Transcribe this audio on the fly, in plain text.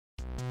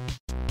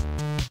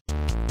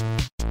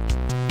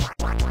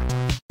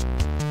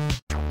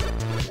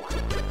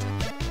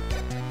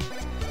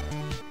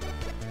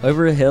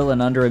Over a hill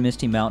and under a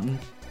misty mountain,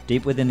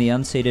 deep within the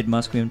unceded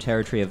Musqueam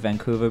territory of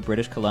Vancouver,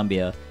 British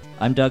Columbia,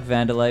 I'm Doug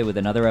Vanderlei with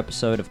another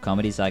episode of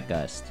Comedy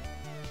Zeitgeist.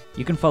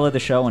 You can follow the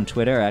show on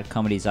Twitter at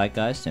Comedy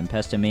Zeitgeist and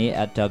pester me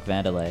at Doug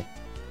Vanderlei.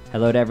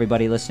 Hello to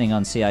everybody listening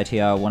on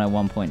CITR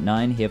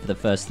 101.9, here for the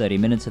first 30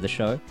 minutes of the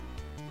show.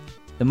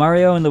 The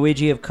Mario and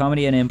Luigi of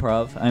comedy and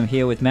improv, I'm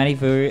here with Matty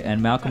Vu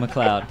and Malcolm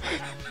Mcleod.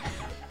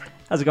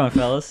 How's it going,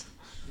 fellas?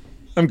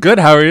 I'm good,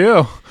 how are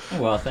you?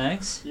 Well,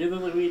 thanks. You're the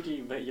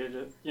Luigi, but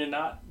you're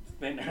not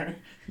thinner.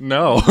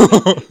 No.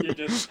 You're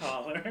just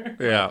taller.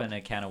 Yeah. Open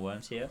a can of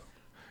worms here.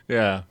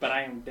 Yeah. But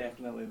I am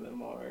definitely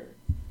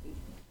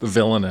The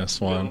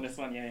villainous one. Villainous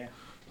one, yeah.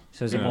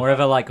 So is it more of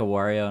a like a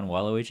Wario and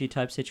Waluigi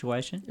type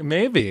situation?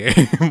 Maybe.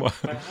 But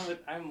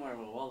I'm more of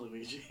a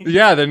Waluigi.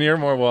 Yeah, then you're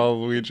more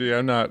Waluigi.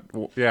 I'm not.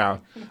 Yeah.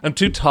 I'm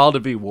too tall to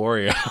be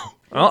Wario.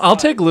 I'll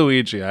take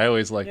Luigi. I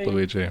always like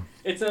Luigi.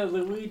 It's a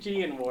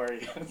Luigi and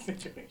Wario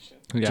situation.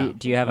 Yeah.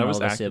 Do you have an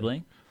older accurate.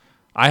 sibling?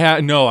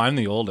 No, I'm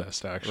the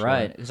oldest, actually.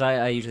 Right, because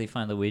I usually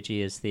find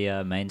Luigi is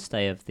the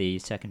mainstay of the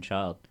second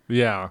child.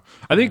 Yeah.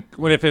 I think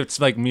if it's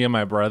like me and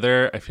my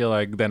brother, I feel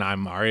like then I'm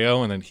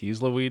Mario and then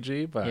he's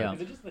Luigi. But Yeah.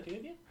 Is it just the two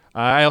of you?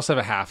 I also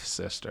have a half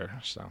sister,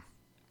 so. And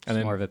It's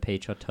then more of a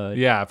Peach or Toad.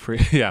 yeah,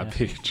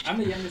 Peach. I'm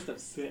the youngest of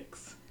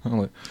 6.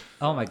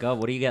 Oh my god,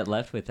 what do you get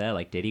left with there?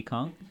 Like Diddy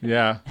Kong?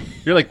 Yeah,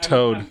 you're like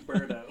Toad. I'm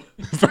Birdo.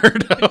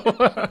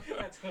 Birdo.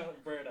 That's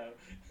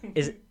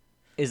Birdo.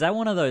 Is that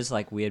one of those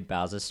like weird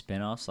Bowser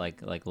spin-offs,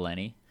 like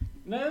Lenny?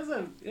 No,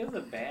 it was a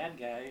bad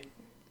guy.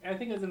 I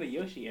think it was in the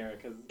Yoshi era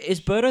because Is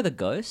Birdo the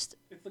ghost?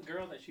 it's the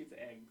girl that shoots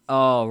eggs.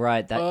 Oh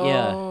right,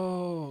 yeah.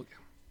 Oh.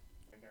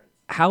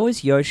 How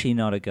is Yoshi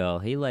not a girl?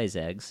 He lays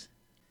eggs.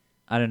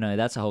 I don't know.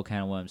 That's a whole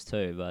can of worms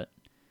too. But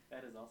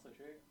That is also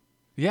true.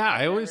 Yeah,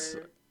 I always.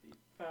 Never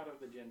thought of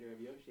the gender of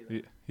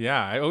Yoshi.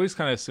 Yeah, I always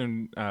kind of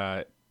assume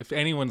if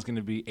anyone's going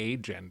to be a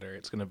gender,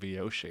 it's going to be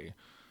Yoshi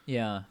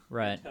yeah,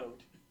 right.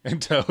 Toad.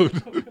 and Toad.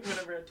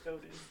 Whatever a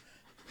toad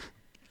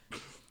is.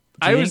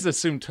 I always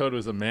assumed Toad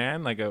was a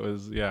man. Like it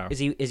was, yeah. Is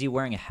he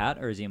wearing a hat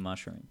or is he a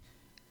mushroom?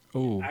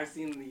 Ooh. I've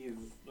seen these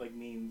like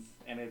memes,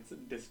 and it's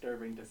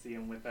disturbing to see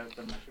him without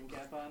the mushroom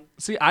cap on.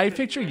 See, I Because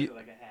he picture wears you. it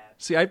like a hat.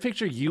 See, I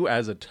picture you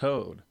as a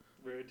Toad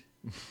Rude.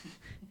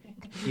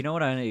 You know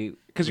what I only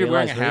because you're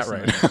wearing a realized hat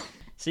recently? right now.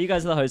 So you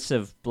guys are the hosts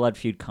of Blood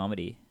Feud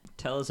Comedy.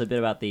 Tell us a bit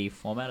about the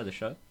format of the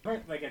show.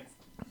 It's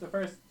the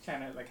first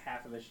kind of like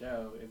half of the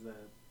show is a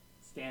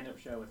stand-up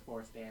show with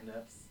 4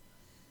 stand-ups.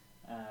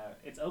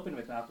 It's open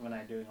with Malcolm and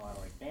I doing a lot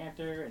of like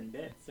banter and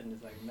bits and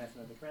just like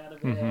messing with the crowd a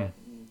bit. Mhm.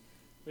 And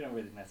we don't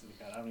really mess with the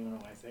crowd. I don't even know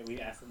why I say it. We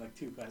ask them like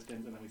 2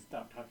 questions and then we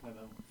stop talking to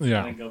them. Yeah.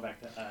 And then go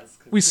back to us.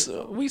 'Cause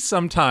We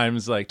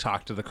sometimes like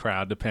talk to the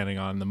crowd depending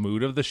on the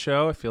mood of the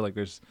show. I feel like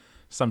there's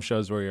some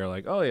shows where you're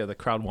like, oh yeah, the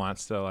crowd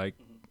wants to like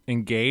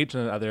engage,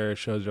 and other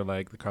shows are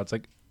like the crowd's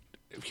like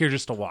here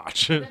just to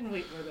watch. And then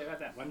we had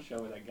that one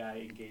show where that guy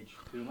engaged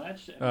too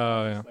much and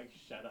just like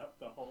shut up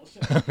the whole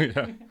show.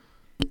 Yeah.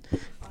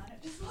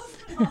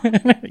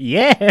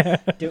 Yeah.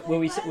 Were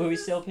we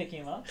still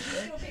picking him up?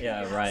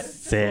 Yeah, right.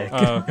 Sick.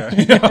 Oh,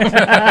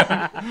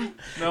 okay.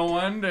 No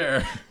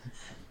wonder.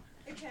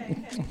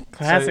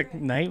 Classic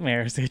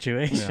nightmare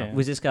situation. Yeah.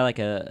 Was this guy like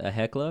a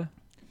heckler?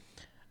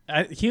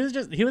 He was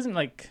just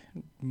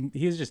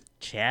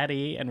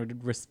chatty and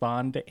would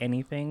respond to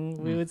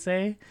anything we would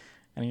say,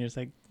 and you're just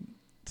like,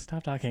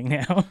 stop talking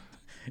now.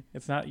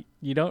 It's not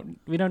we don't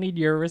need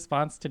your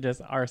response to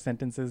just our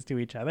sentences to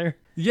each other.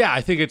 Yeah,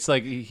 I think it's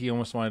like he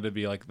almost wanted to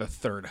be like the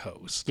third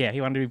host. Yeah,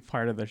 he wanted to be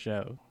part of the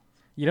show.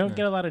 You don't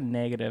get a lot of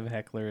negative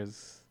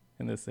hecklers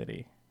in the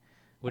city.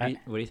 What do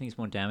you think is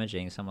more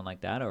damaging, someone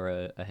like that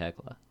or a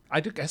heckler?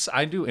 I do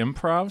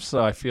improv,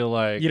 so I feel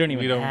like You don't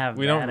even we that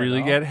don't at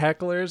really all. get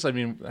hecklers. I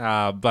mean,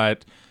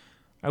 but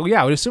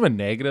yeah, I would assume a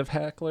negative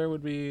heckler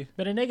would be.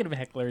 But a negative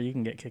heckler, you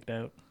can get kicked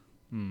out,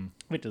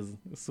 which is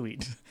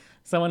sweet.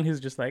 Someone who's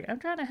just like, I'm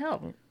trying to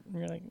help. And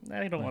you're like,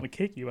 I don't want to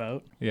kick you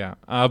out. Yeah,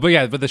 but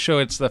the show,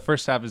 it's the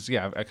first half is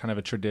a kind of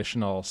a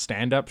traditional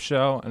stand-up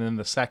show, and then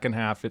the second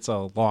half it's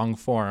a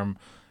long-form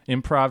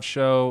improv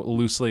show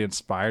loosely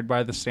inspired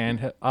by the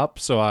stand-up.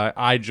 So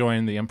I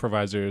joined the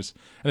improvisers,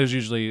 and there's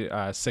usually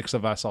 6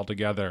 of us all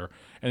together,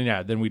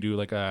 and then we do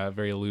like a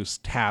very loose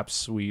taps,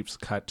 sweeps,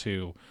 cut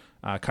to,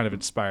 kind of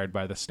inspired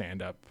by the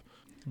stand-up.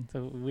 It's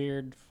a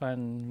weird,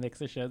 fun mix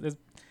of shows. It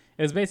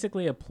was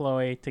basically a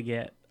ploy to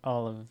get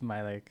all of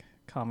my like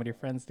comedy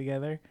friends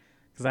together,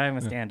 because I'm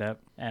a stand-up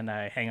and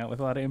I hang out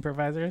with a lot of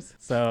improvisers.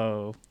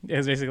 So it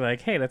was basically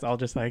like, hey, let's all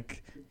just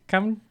like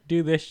come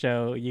do this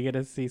show. You get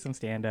to see some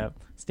stand-up.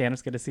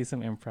 Stand-ups get to see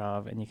some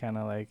improv, and you kind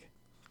of like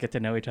get to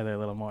know each other a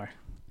little more.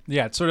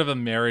 Yeah, it's sort of a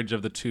marriage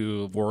of the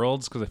two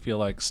worlds, because I feel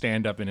like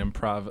stand-up and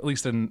improv, at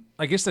least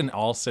in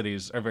all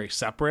cities, are very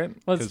separate.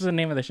 Well, it's the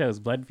name of the show is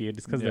Blood Feud.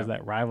 It's because there's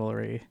that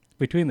rivalry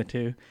between the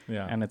two.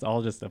 Yeah. And it's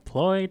all just a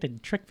ploy to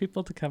trick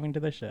people to coming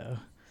to the show.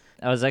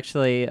 I was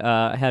actually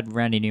I had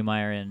Randy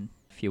Newmeyer in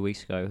a few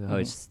weeks ago, who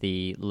hosts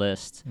the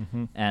List,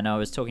 and I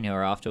was talking to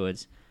her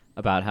afterwards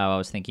about how I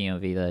was thinking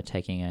of either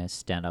taking a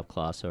stand-up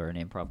class or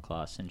an improv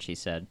class, and she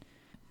said,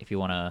 if you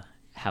want to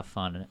have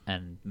fun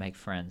and make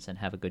friends and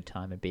have a good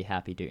time and be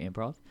happy, do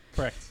improv.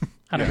 Correct.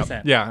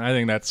 100%. Yeah, I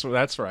think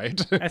that's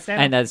right.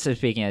 And that's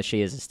speaking as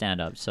she is a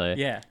stand-up, so...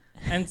 Yeah.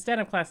 And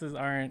stand-up classes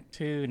aren't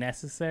too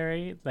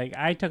necessary. Like,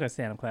 I took a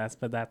stand-up class,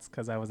 but that's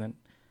because I wasn't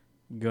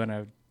going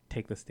to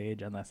take the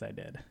stage unless I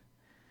did.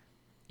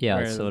 Yeah,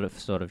 Whereas,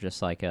 it's sort of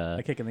just like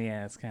a kick in the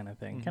ass kind of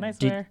thing. Can I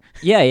swear?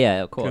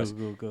 Yeah, of course.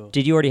 Cool.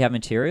 Did you already have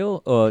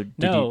material, or did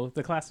No,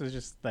 the class was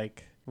just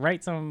like,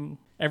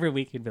 every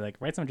week you'd be like,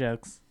 write some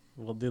jokes.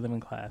 We'll do them in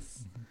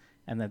class. Mm-hmm.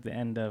 And at the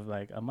end of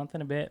like a month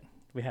and a bit,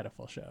 we had a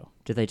full show.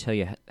 Did they tell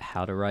you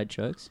how to write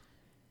jokes?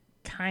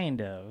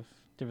 Kind of.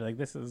 To be like,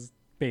 this is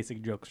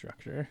basic joke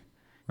structure.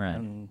 Right.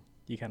 And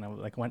you kind of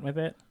like went with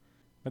it.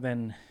 But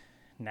then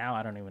now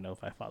I don't even know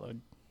if I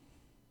followed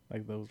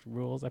like those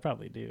rules. I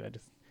probably do.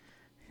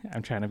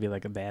 I'm trying to be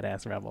like a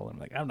badass rebel. I'm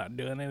like, I'm not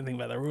doing anything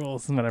by the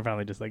rules. But I'm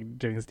probably just like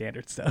doing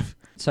standard stuff.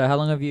 So how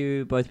long have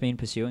you both been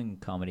pursuing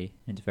comedy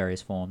into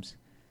various forms?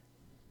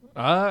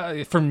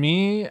 For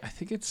me, I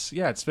think it's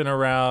been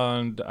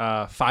around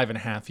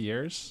 5.5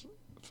 years.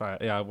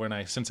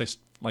 Since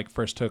I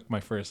first took my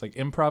first like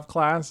improv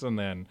class, and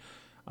then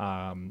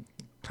kind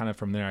of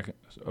from there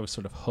I was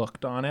sort of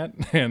hooked on it,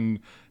 and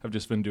I've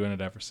just been doing it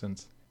ever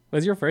since.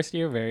 Was your first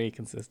year very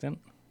consistent?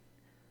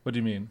 What do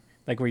you mean?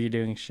 Like, were you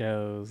doing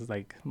shows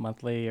like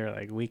monthly or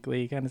like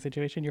weekly kind of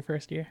situation your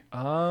first year?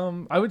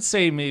 I would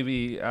say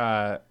maybe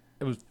it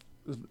was.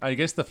 I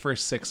guess the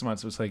first 6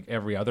 months was like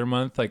every other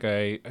month. Like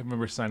I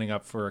remember signing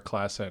up for a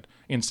class at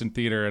Instant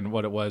Theater, and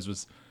what it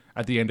was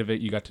at the end of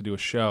it, you got to do a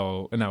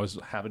show, and that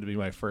happened to be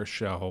my first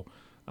show.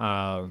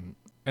 And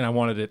I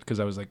wanted it because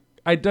I was like,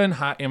 I'd done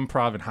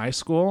improv in high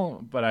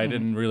school, but I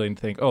didn't really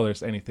think,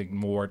 there's anything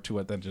more to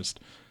it than just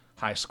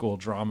high school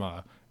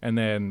drama. And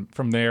then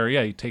from there,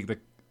 you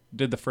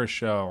did the first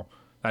show.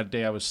 That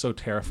day I was so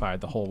terrified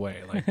the whole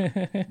way. Like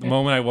the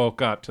moment I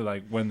woke up to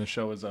like when the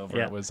show was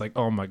over, It was like,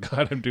 oh my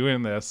God, I'm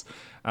doing this.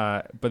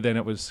 But then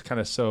it was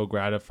kind of so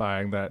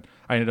gratifying that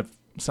I ended up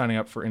signing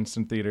up for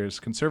Instant Theater's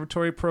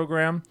conservatory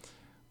program,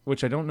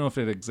 which I don't know if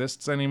it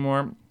exists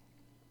anymore.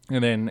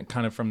 And then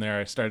kind of from there,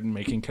 I started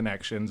making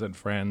connections and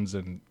friends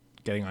and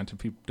getting onto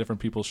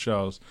different people's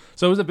shows.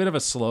 So it was a bit of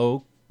a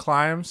slow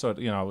climb. So, it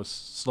was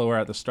slower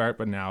at the start,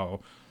 but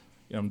now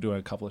I'm doing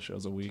a couple of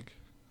shows a week.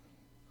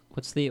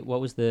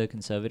 What was the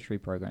conservatory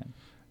program?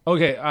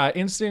 Okay, at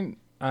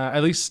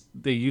least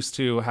they used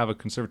to have a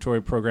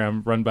conservatory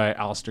program run by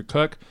Alistair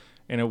Cook,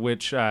 in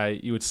which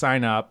you would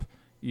sign up,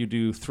 you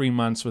do 3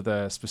 months with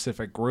a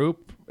specific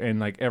group,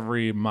 and like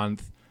every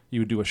month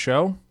you would do a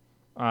show,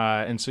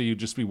 and so you'd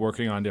just be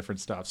working on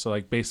different stuff. So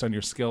like based on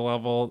your skill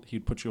level,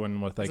 he'd put you in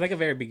with like... It's like a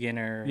very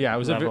beginner it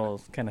was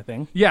level kind of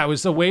thing. Yeah, it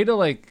was a way to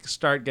like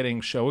start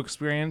getting show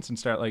experience and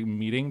start like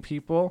meeting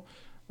people.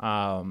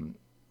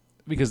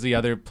 Because the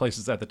other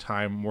places at the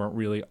time weren't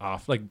really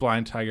off, like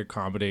Blind Tiger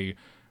Comedy,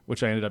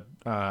 which I ended up,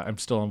 I'm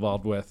still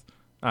involved with.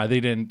 They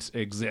didn't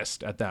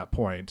exist at that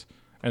point.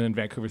 And then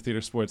Vancouver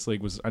Theatre Sports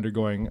League was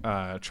undergoing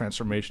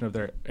transformation of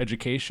their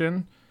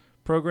education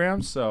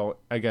programs. So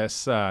I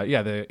guess,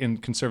 the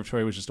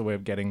conservatory was just a way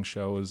of getting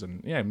shows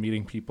and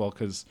meeting people,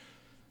 because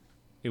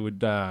it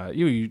would,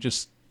 you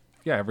just,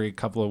 every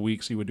couple of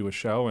weeks you would do a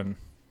show. And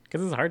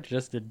because it's hard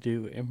just to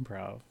do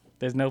improv.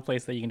 There's no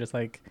place that you can just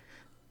like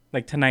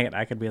tonight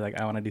I could be like,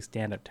 I want to do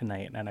stand-up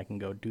tonight, and I can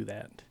go do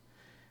that,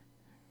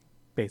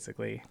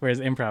 basically. Whereas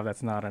improv,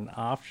 that's not an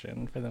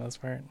option for the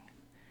most part.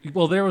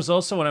 Well, there was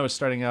also, when I was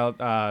starting out,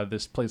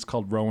 this place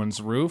called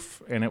Rowan's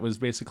Roof, and it was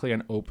basically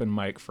an open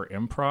mic for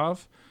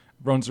improv.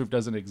 Rowan's Roof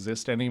doesn't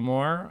exist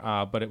anymore,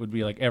 but it would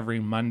be like every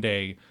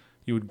Monday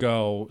you would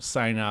go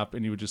sign up,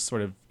 and you would just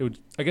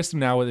I guess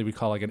now what they would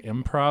call like an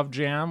improv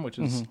jam, which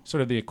is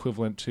sort of the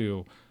equivalent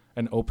to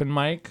an open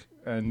mic.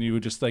 And you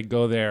would just like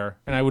go there,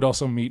 and I would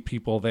also meet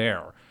people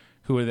there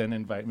who would then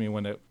invite me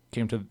when it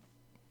came to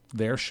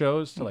their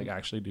shows to like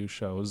actually do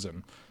shows.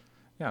 And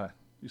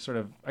you sort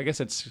of, I guess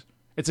it's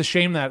a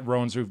shame that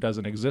Rowan's Roof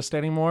doesn't exist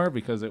anymore,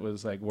 because it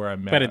was like where I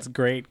met. But it's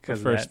great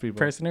because that people.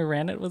 Person who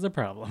ran it was a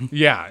problem.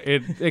 Yeah,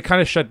 it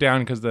kind of shut down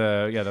because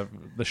the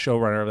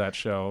showrunner of that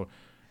show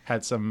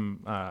had some.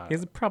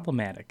 He's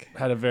problematic.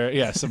 Had a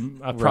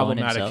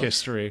problematic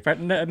history. But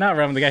no, not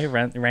Rowan, the guy who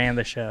ran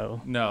the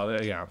show. No,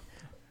 yeah.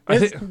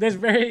 There's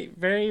very,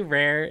 very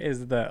rare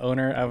is the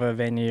owner of a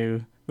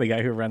venue, the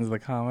guy who runs the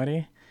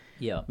comedy.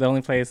 Yeah. The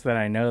only place that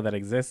I know that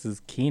exists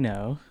is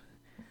Kino.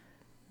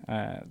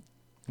 With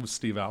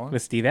Steve Allen?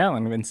 With Steve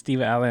Allen. And Steve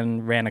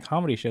Allen ran a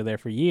comedy show there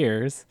for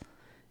years.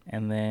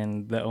 And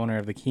then the owner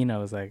of the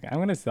Kino was like, I'm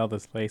going to sell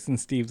this place. And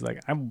Steve's like,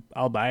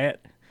 I'll buy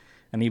it.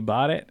 And he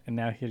bought it. And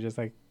now he just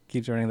like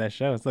keeps running that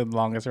show. It's the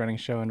longest running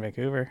show in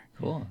Vancouver.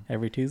 Cool.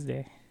 Every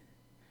Tuesday.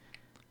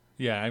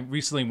 Yeah, I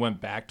recently went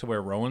back to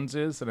where Rowan's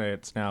is, and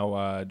it's now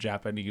a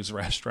Japanese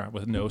restaurant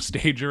with no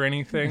stage or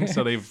anything.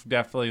 So they've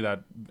definitely,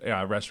 that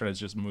restaurant has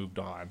just moved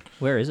on.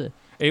 Where is it?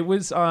 It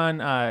was on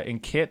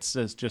in Kitts,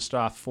 is just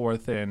off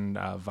 4th and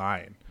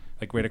Vine,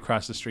 like right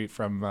across the street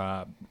from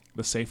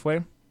the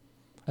Safeway.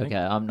 Okay,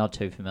 I'm not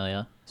too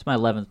familiar. It's my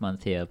 11th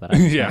month here, but I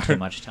haven't spent too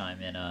much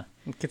time in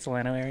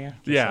Kitsilano area?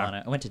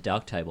 Yeah. I went to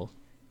Dark Table.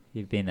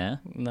 You've been there?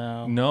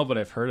 No. No, but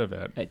I've heard of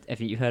it. Have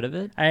you heard of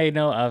it? I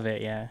know of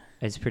it, yeah.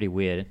 It's pretty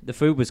weird. The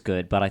food was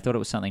good, but I thought it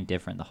was something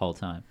different the whole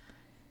time.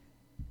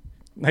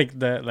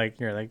 You're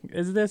like,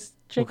 is this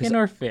chicken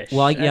or fish?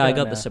 Well, yeah, I don't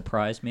got know. the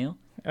surprise meal.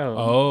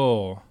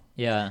 Oh.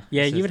 Yeah.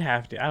 Yeah, this you is- would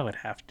have to. I would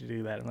have to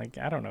do that. I'm like,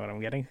 I don't know what I'm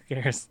getting. Who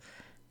cares?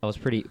 I was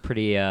pretty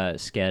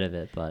scared of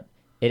it, but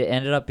it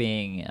ended up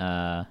being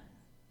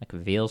like a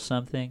veal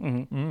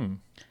something, Mm-hmm.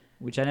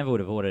 which I never would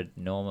have ordered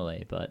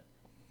normally,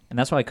 and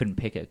that's why I couldn't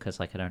pick it because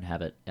like I don't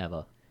have it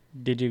ever.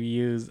 Did you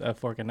use a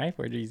fork and knife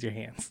or did you use your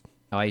hands?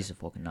 Oh, I use a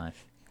fork and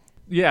knife.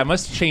 Yeah, it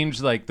must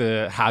change like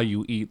the how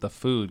you eat the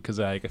food because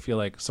like I feel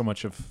like so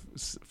much of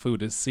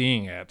food is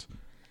seeing it,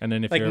 and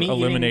then if Like you're me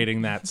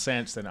eliminating that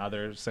sense, then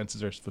other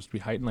senses are supposed to be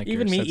heightened. Like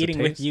Even your me sense of eating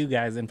with taste. you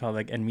guys in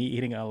public and me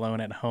eating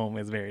alone at home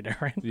is very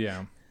different.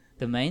 Yeah.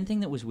 The main thing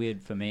that was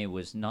weird for me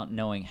was not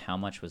knowing how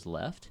much was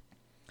left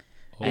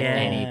at Yeah.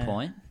 any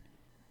point.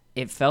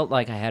 It felt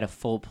like I had a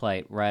full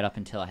plate right up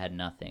until I had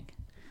nothing.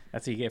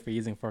 That's what you get for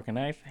using fork and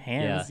knife.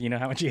 Hands, Yeah. you know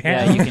how much you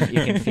Yeah, have.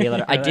 you can feel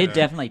it. I did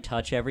definitely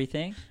touch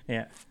everything,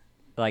 Yeah.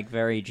 like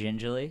very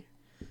gingerly,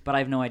 but I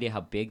have no idea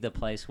how big the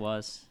place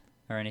was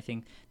or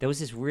anything. There was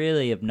this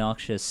really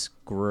obnoxious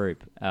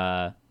group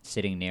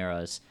sitting near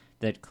us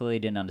that clearly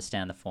didn't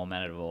understand the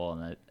format at all,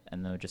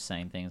 and they were just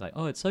saying things like,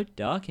 "Oh, it's so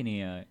dark in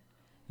here,"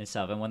 and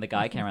stuff. And when the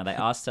guy came around, they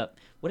asked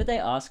what did they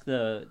ask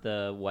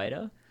the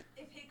waiter?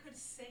 If he could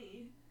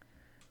see.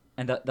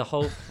 And the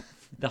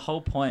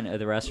whole point of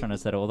the restaurant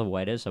is that all the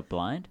waiters are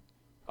blind,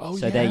 Oh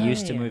so yeah. they're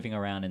used to Yeah. moving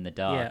around in the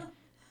dark.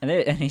 Yeah.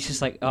 And he's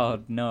just like, "Oh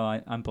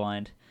no, I'm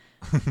blind,"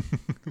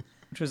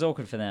 which was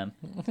awkward for them.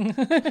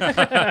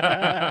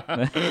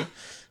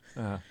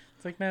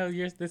 It's like, no,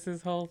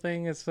 this whole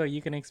thing is so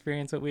you can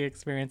experience what we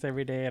experience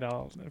every day at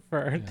all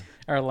for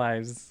our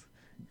lives.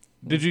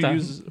 Did you Stuff.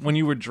 use when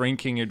you were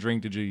drinking your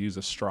drink? Did you use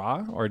a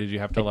straw or did you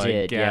have to I like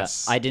did,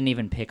 guess? yeah. I didn't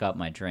even pick up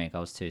my drink. I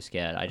was too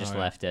scared. I just Oh,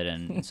 yeah. left it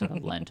and sort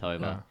of leant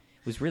over. Yeah.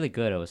 It was really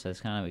good. It was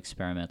kind of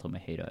experimental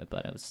mojito,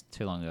 but it was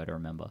too long ago to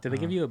remember. Did they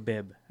give you a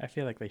bib? I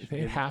feel like they should.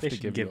 They have to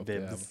should give you a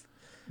bibs.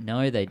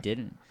 No, they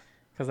didn't.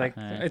 Because like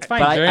Uh, it's fine.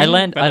 But I during,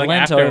 leant but,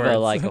 like, over afterwards.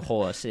 like a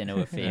horse into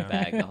a feed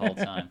bag the whole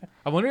time.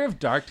 I wonder if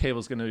Dark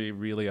Table's going to be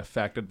really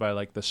affected by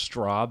like the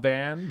straw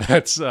ban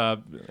that's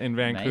in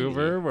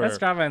Vancouver. Where That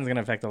straw ban's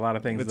gonna affect a lot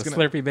of things. It's The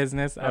gonna- Slurpee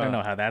business. I don't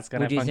know how that's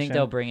gonna Would you function. think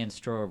they'll bring in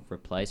straw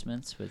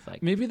replacements with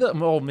like? maybe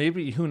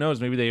maybe who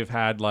knows? Maybe they've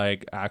had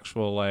like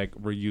actual like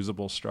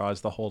reusable straws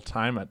the whole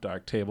time at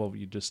Dark Table. But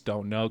you just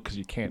don't know because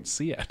you can't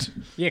see it.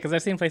 Yeah, because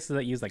I've seen places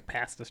that use like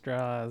pasta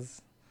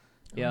straws.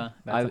 Yeah,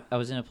 That's I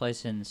was in a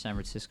place in San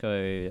Francisco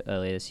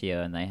earlier this year,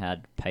 and they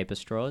had paper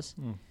straws,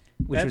 which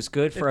That's- was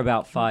good for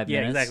about 5 Yeah,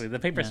 minutes. exactly. The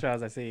paper Yeah.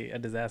 straws I see a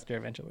disaster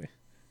eventually.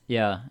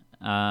 Yeah,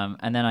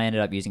 and then I ended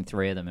up using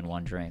 3 of them in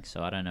one drink,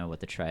 so I don't know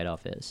what the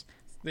trade-off is.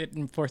 It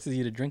forces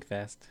you to drink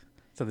fast,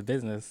 so the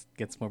business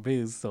gets more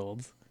booze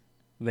sold.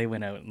 They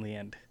win out in the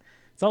end.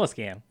 It's all a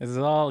scam. This is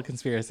all a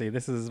conspiracy.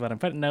 This is what I'm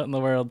putting out in the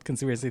world.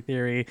 Conspiracy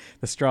theory.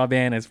 The straw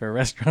ban is for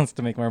restaurants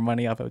to make more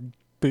money off of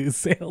booze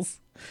sales.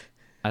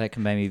 I think it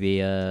can maybe be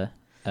a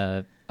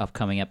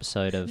upcoming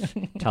episode of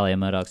Talia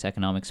Murdoch's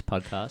economics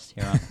podcast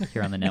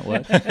here on the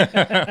network.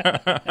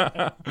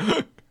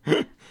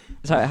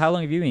 So, how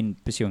long have you been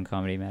pursuing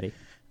comedy, Matty?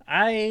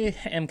 I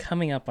am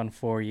coming up on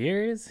 4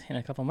 years in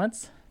a couple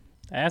months.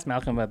 I asked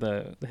Malcolm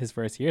about his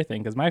first year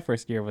thing because my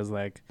first year was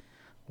like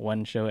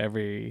one show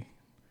every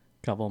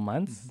couple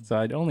months. So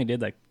I only did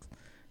like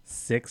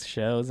 6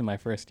 shows in my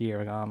first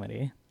year of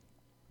comedy.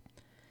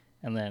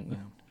 And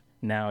then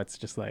now it's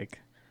just like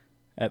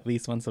at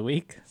least once a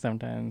week,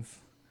 sometimes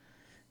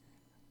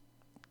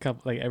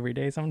couple like every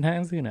day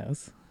sometimes, who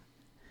knows.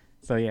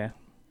 So yeah,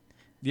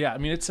 Yeah, I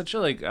mean it's such a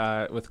like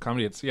with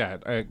comedy. It's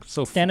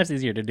so stand-up's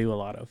easier to do a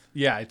lot of.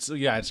 it's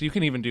you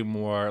can even do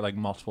more like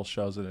multiple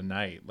shows in a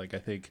night. Like I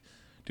think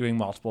doing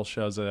multiple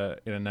shows in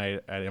a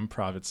night at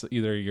Improv, it's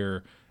either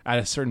you're at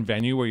a certain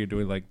venue where you're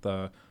doing like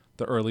the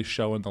early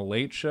show and the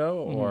late show,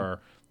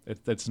 or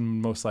it's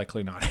most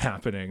likely not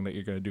happening that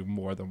you're going to do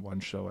more than one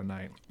show a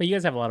night. But you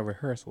guys have a lot of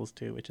rehearsals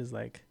too, which is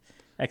like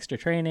extra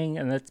training,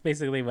 and that's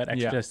basically what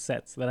extra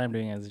sets that I'm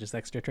doing is just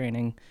extra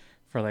training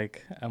for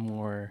like a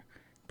more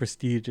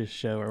prestigious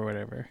show or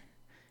whatever.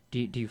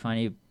 Do you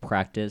find you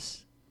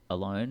practice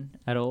alone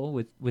at all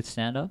with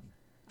stand-up?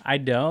 I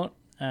don't.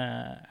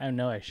 I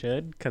know I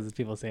should because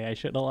people say I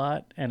should a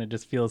lot, and it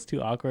just feels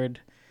too awkward,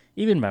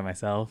 even by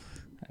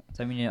myself.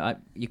 So I mean,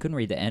 you couldn't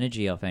read the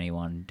energy off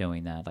anyone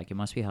doing that. Like, it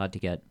must be hard to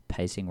get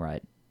pacing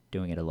right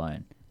doing it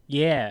alone.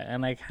 Yeah,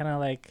 and I kind of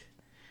like,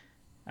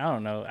 I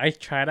don't know. I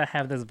try to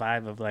have this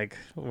vibe of like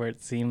where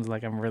it seems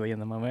like I'm really in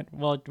the moment.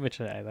 Well, which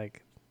I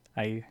like.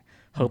 I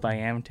hope I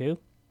am too.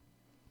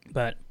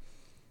 But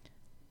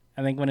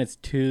I think when it's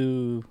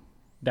too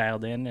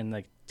dialed in and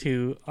like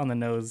too on the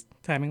nose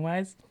timing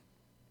wise,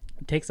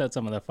 it takes out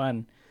some of the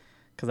fun.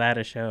 Because I had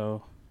a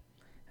show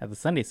at the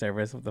Sunday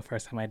service the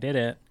first time I did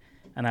it,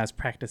 and I was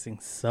practicing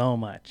so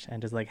much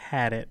and just like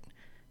had it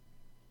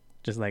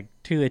just like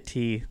to a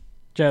T.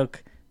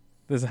 Joke,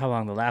 this is how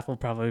long the laugh will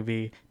probably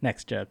be,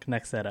 next joke,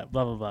 next setup,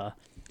 blah blah blah.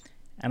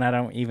 And I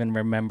don't even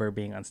remember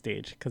being on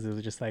stage because it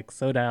was just like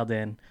so dialed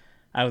in.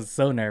 I was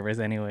so nervous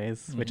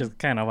anyways, which is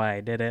kind of why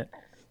I did it.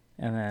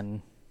 And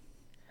then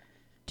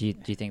Do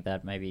you think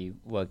that maybe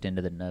worked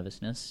into the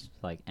nervousness,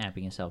 like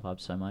amping yourself up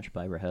so much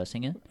by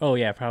rehearsing it? oh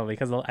yeah, probably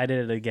because I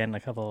did it again a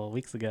couple of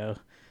weeks ago.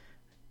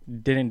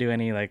 Didn't do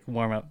any like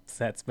warm up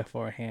sets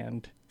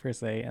beforehand per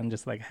se, and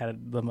just like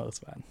had the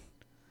most fun.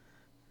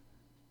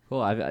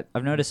 Cool.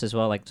 I've noticed as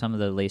well, like some of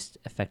the least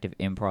effective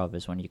improv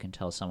is when you can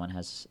tell someone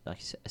has like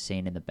a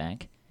scene in the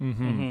bank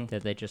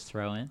that they just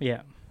throw in.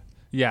 Yeah.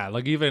 Yeah,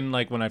 like even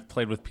like when I've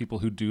played with people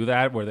who do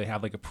that, where they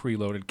have like a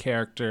preloaded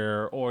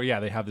character, or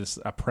they have this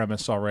a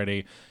premise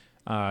already.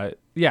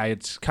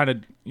 It's kind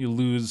of you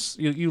lose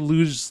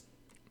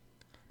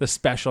the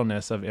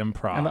specialness of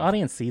improv, And the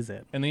audience sees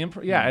it. and the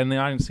and the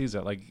audience sees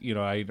it. Like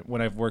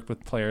when I've worked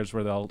with players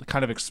where they'll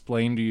kind of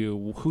explain to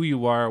you who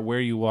you are, where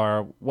you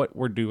are, what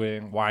we're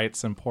doing, why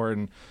it's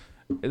important.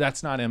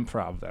 That's not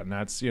improv then.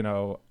 That's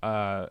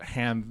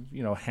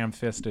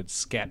ham-fisted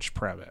sketch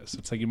premise.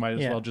 It's like you might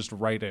as well just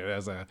write it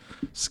as a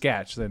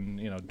sketch than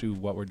do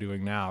what we're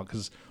doing now.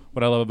 Because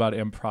what I love about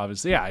improv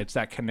is it's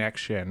that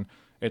connection.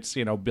 It's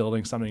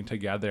building something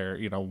together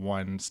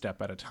one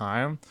step at a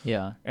time.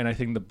 Yeah. And I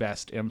think the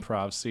best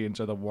improv scenes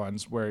are the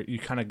ones where you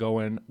kind of go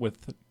in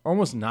with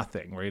almost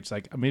nothing, where it's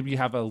like maybe you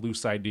have a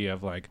loose idea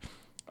of like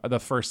the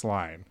first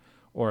line,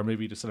 or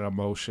maybe just an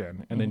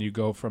emotion, and then you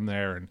go from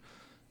there. And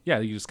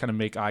you just kind of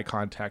make eye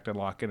contact and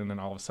lock in, and then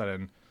all of a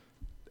sudden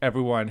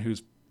everyone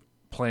who's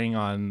playing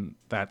on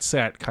that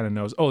set kind of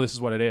knows, oh, this is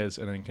what it is,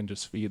 and then can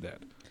just feed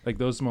it. Like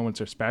those moments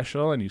are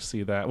special, and you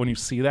see that. When you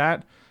see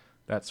that,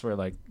 that's where,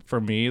 like, for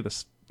me,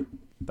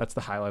 that's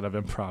the highlight of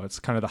improv. It's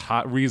kind of the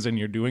hot reason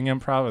you're doing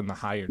improv and the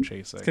high you're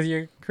chasing. Because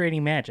you're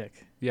creating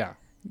magic. Yeah.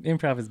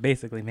 Improv is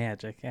basically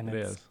magic, and It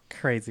it's is.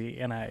 crazy,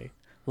 and I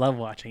love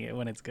watching it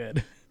when it's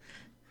good.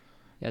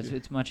 Yeah,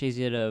 it's much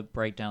easier to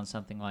break down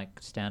something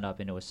like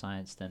stand-up into a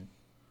science than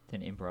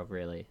improv,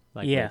 really.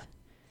 Like Yeah.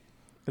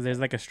 Because there's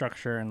like a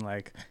structure, and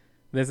like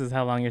this is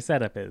how long your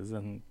setup is,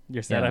 and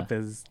your setup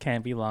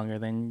can't be longer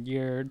than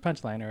your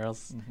punchline, or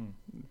else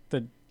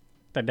the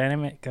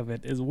dynamic of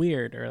it is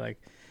weird, or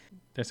like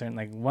there's certain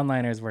like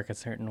one-liners work a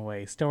certain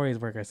way, stories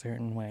work a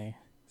certain way.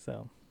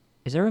 So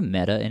Is there a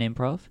meta in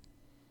improv?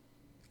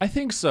 I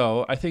think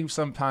so. I think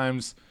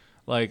sometimes,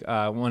 like,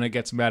 when it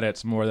gets meta,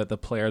 it's more that the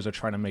players are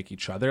trying to make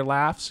each other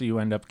laugh, so you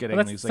end up getting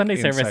these, like, Sunday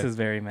service inside- is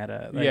very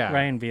meta. Like,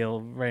 Ryan Beal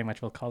very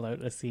much will call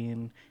out a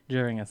scene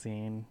during a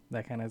scene,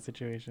 that kind of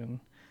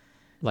situation.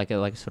 Like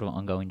a sort of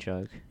ongoing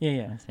joke.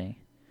 Yeah. I think.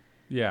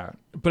 Yeah,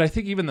 but I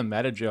think even the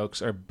meta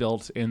jokes are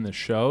built in the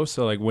show.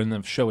 So like when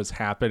the show is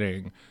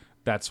happening,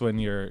 that's when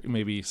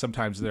maybe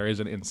sometimes there is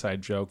an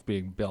inside joke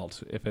being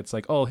built. If it's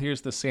like, oh,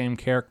 here's the same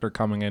character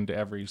coming into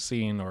every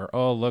scene, or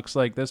oh, looks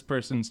like this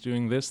person's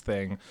doing this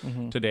thing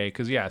today.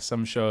 Because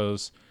some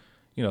shows,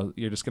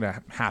 you're just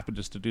gonna happen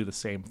just to do the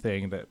same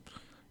thing that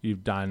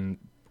you've done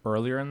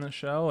earlier in the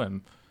show,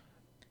 and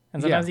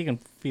sometimes you can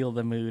feel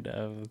the mood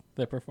of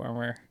the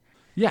performer.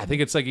 Yeah, I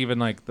think it's like even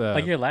like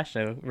like your last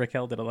show,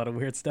 Raquel did a lot of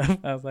weird stuff.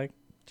 I was like,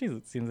 Jesus,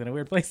 it seems in a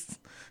weird place.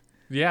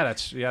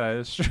 that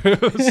is true.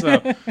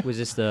 So Was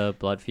this the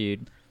Blood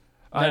Feud?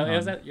 No, it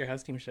was at your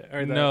house team show.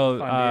 Or the no,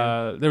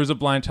 fondue. there was a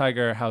Blind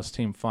Tiger House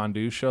Team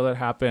Fondue show that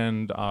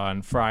happened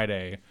on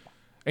Friday,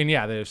 and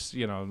there's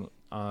there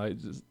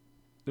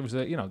was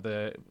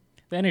The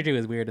energy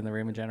was weird in the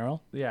room in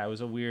general. it was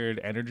a weird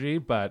energy,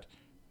 but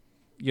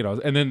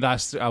and then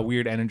that's a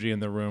weird energy in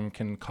the room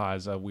can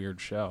cause a weird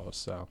show.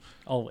 So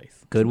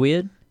Always. Good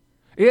weird?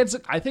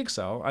 I think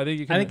so. I think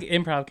you can. I think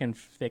improv can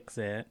fix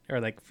it or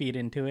like feed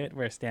into it,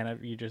 where stand up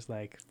you just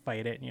like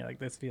fight it and you're like,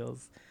 this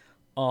feels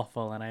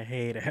awful and I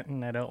hate it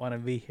and I don't want to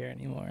be here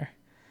anymore.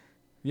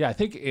 Yeah, I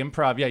think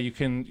improv, you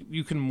can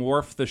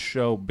morph the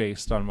show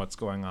based on what's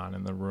going on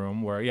in the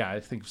room, where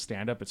I think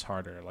stand up it's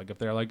harder. Like if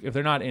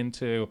they're not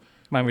into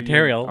My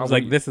material was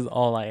like, this is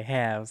all I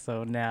have,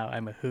 so now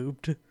I'm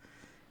hooped.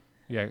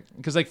 Yeah,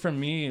 because like for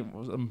me,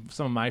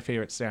 some of my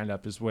favorite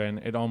stand-up is when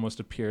it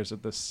almost appears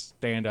that the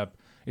stand-up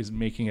is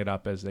making it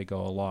up as they go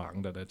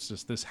along. That it's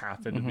just this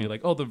happened to be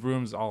like, oh, the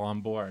room's all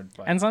on board.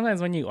 But And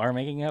sometimes when you are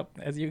making up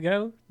as you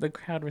go, the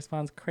crowd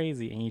responds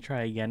crazy, and you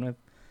try again with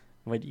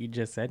what you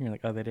just said, and you're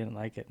like, oh, they didn't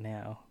like it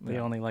now. They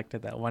only liked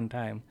it that one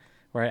time,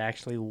 where I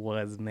actually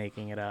was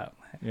making it up.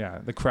 yeah,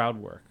 the crowd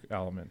work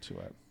element to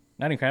it.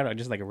 Not even crowd work,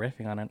 just like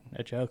riffing on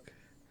a joke.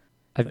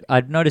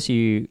 I've noticed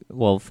you,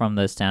 from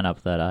the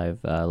stand-up that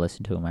I've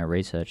listened to in my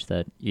research,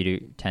 that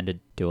you tend to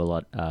do a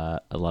lot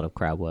of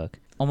crowd work.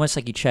 Almost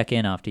like you check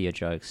in after your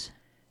jokes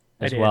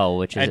as well,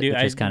 which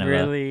is kind of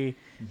really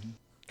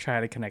try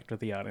to connect with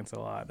the audience a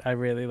lot. I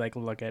really like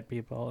look at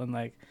people and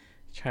like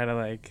try to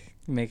like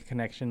make a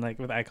connection, like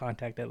with eye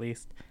contact at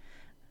least.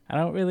 I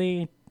don't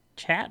really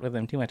chat with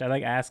them too much. I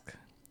like ask.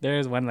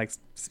 There's one like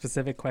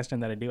specific question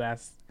that I do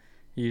ask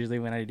usually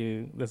when I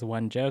do this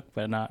one joke,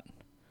 but not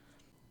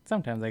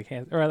sometimes I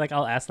can't, or like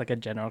I'll ask like a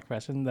general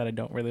question that I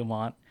don't really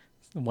want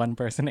one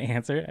person to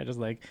answer. I just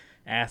like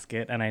ask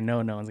it, and I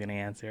know no one's gonna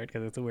answer it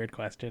because it's a weird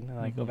question, and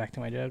I go back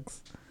to my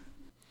jokes.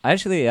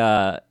 Actually,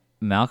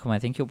 Malcolm, I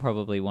think you're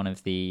probably one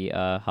of the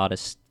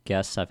hardest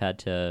guests I've had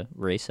to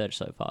research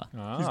so far.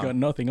 He's got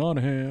nothing on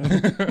him.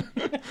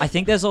 I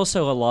think there's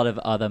also a lot of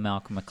other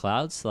Malcolm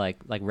Mcleods, like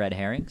red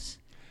herrings.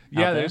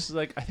 Yeah, there's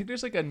like I think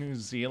there's like a New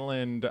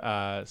Zealand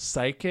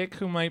psychic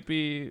who might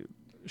be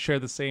share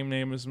the same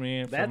name as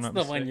me. That's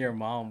the one your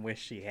mom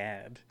wished she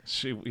had.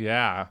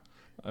 Yeah.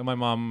 My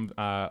mom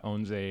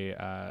owns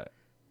a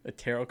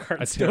tarot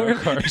card store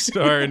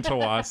in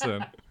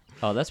Tawasin.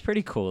 Oh, that's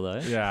pretty cool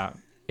though. Yeah.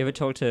 You ever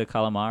talk to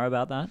Calamara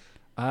about that?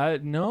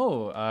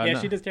 No. Yeah, no.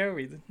 she does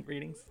tarot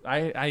readings.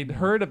 I'd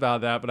heard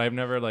about that, but I've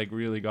never like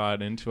really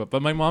got into it.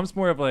 But my mom's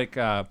more of like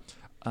a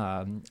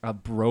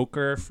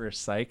broker for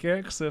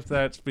psychics, if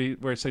that's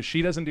so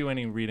she doesn't do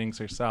any readings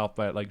herself,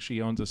 but like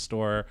she owns a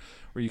store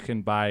where you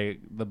can buy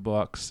the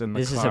books and the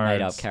cards. This is a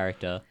made-up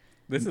character.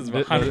 This is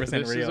 100% real. This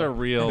is a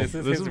real. This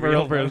is a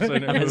real real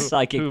person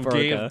who broker.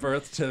 gave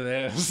birth to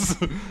this.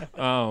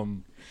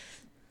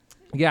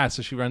 Yeah,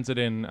 so she runs it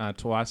in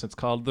Tawasin. It's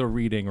called The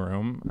Reading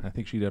Room. I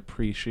think she'd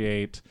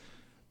appreciate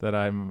that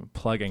I'm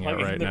plugging it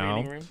right now.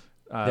 Reading room?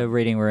 The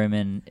reading room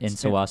in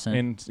Tawasin.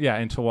 In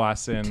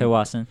Tawasin.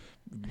 Tawasin.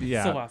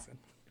 Yeah. Tawasin.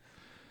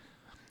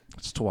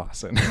 It's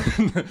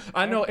Tawasin.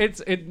 I know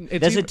it's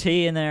there's a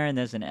T in there and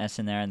there's an S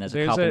in there and there's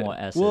a couple more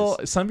S's. Well,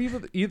 some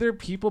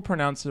people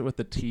pronounce it with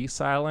the T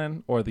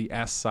silent or the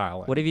S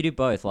silent. What if you do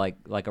both, like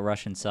a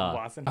Russian Tsar?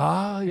 Tawasin.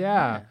 Oh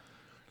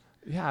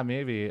yeah,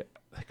 maybe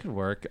that could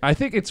work. I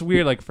think it's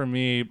weird. Like for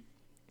me,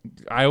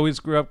 I always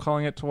grew up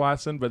calling it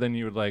Tawasin, but then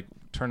you would like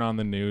turn on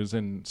the news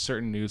and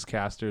certain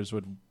newscasters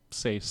would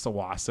say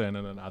Sawasin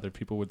and then other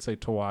people would say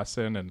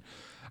Tawasin, and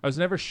I was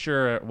never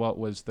sure what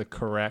was the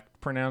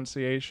correct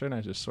pronunciation.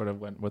 I just sort of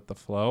went with the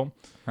flow.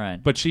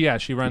 Right. But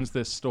she runs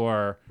this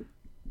store,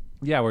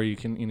 where you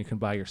can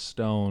buy your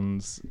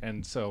stones,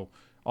 and so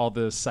all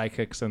the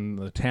psychics in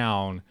the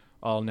town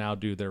all now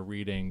do their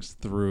readings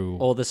through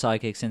all the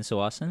psychics in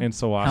Sawasin.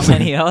 How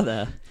many are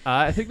there?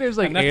 I think there's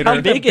like eight.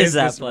 How big is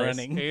that place?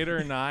 8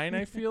 or 9,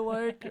 I feel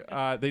like.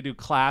 They do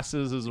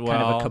classes as well.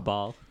 Kind of a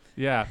cabal.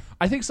 Yeah,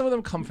 I think some of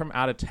them come from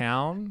out of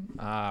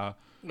town.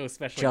 No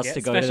special just guest,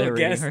 to go to the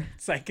reading room.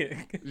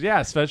 Psychic.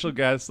 Yeah, special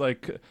guests.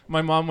 Like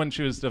my mom, when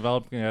she was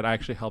developing it, I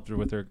actually helped her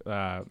with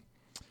her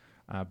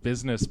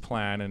business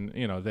plan, and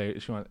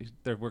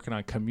they're working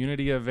on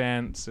community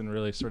events and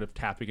really sort of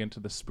tapping into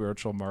the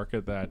spiritual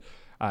market. That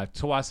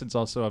Tawasin's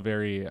also a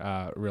very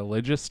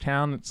religious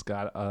town. It's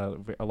got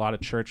a lot of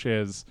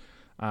churches,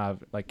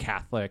 like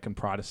Catholic and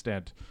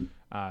Protestant.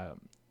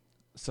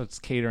 So it's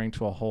catering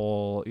to a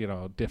whole,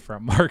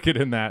 different market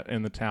in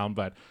the town.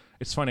 But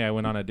it's funny, I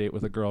went on a date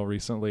with a girl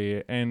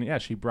recently,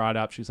 and she brought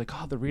up, she's like,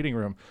 "Oh, the reading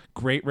room,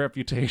 great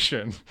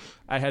reputation."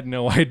 I had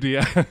no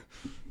idea.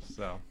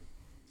 So,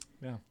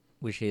 yeah.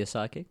 Was she a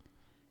psychic?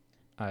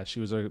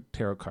 She was a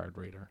tarot card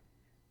reader.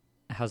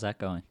 How's that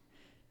going?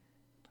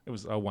 It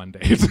was a one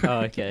date.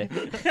 Oh, okay.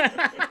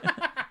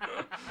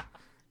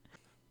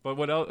 But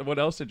what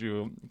else could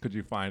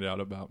you find out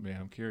about me?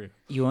 I'm curious.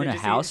 You own a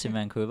house in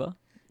Vancouver?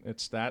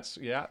 That's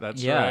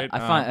right.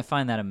 I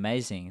find that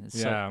amazing.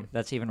 Yeah.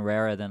 That's even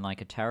rarer than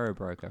like a tarot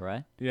broker,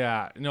 right?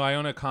 Yeah. No, I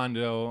own a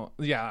condo.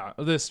 Yeah.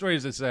 The story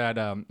is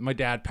that my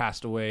dad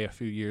passed away a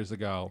few years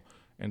ago,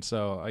 and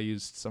so I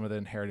used some of the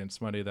inheritance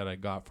money that I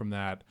got from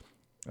that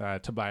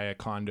to buy a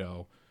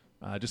condo,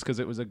 just because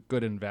it was a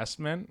good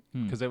investment.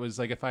 Because it was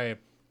like if I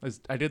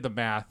did the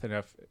math, and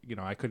if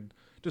I could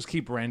just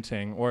keep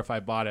renting, or if I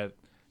bought it,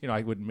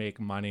 I would make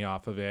money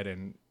off of it,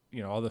 and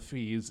all the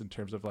fees in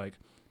terms of like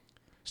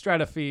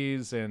strata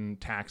fees and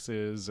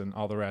taxes and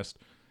all the rest,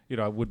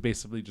 I would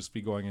basically just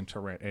be going into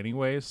rent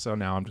anyways. So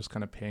now I'm just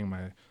kind of paying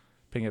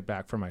it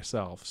back for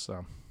myself.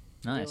 So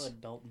nice. Real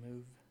adult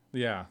move.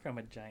 Yeah. From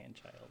a giant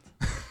child.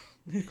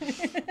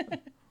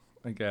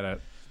 I get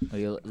it. Well,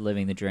 you're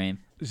living the dream.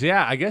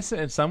 Yeah, I guess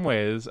in some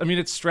ways. I mean,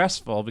 it's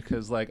stressful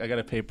because like I got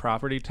to pay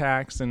property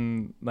tax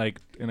in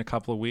a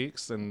couple of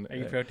weeks. And are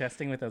you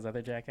protesting with those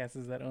other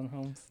jackasses that own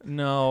homes?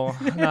 No,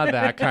 I'm not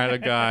that kind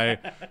of guy.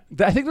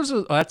 I think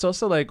that's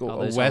also like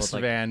West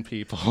Van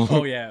people.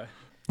 Oh yeah.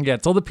 Yeah,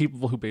 it's all the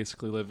people who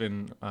basically live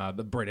in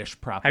the British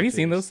properties. Have you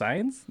seen those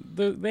signs?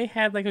 They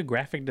had like a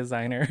graphic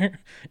designer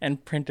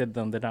and printed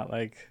them. They're not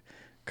like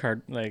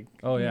card like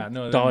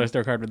dollar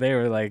store card, but they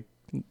were like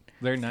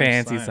they're nice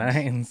fancy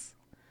signs.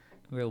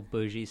 Real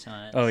bougie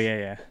signs. Oh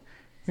yeah.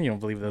 You don't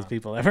believe those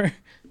people ever.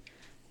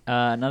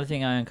 Another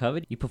thing I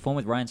uncovered: you perform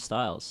with Ryan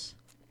Stiles.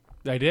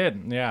 I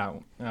did, yeah,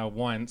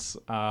 once.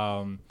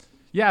 I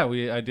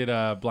did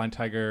a Blind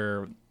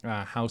Tiger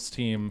house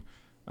team.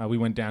 We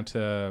went down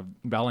to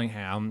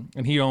Bellingham,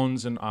 and he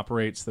owns and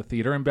operates the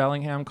theater in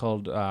Bellingham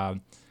called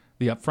the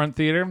Upfront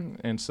Theater.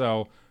 And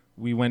so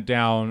we went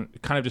down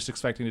kind of just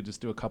expecting to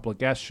just do a couple of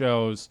guest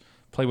shows,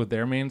 play with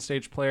their main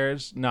stage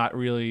players, not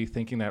really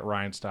thinking that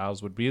Ryan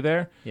Stiles would be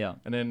there. Yeah.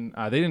 And then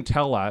they didn't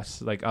tell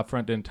us, like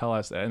upfront didn't tell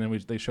us that. And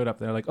then they showed up.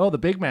 They're like, oh, the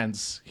big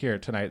man's here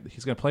tonight.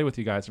 He's going to play with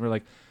you guys. And we're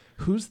like,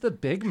 who's the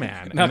big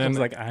man? Malcolm's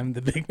like, I'm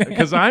the big man.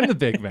 Because I'm the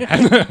big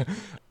man.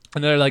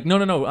 And they're like,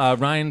 no,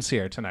 Ryan's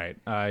here tonight.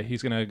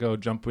 He's going to go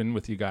jump in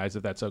with you guys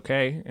if that's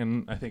okay.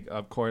 And I think,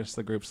 of course,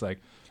 the group's like,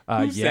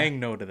 Who's yeah. saying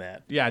no to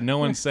that? Yeah, no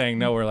one's saying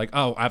no. We're like,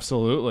 oh,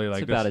 absolutely. It's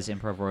Like about this. as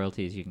improv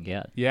royalty as you can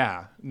get.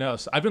 Yeah, no.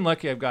 So I've been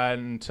lucky. I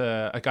got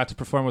to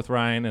perform with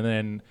Ryan, and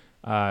then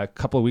a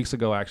couple of weeks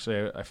ago,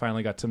 actually, I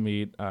finally got to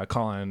meet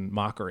Colin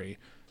Mockery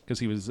because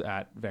he was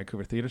at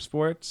Vancouver Theatre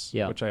Sports,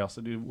 which I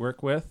also do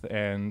work with,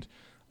 and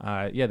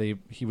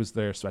he was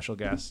their special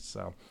guest.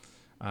 So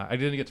I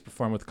didn't get to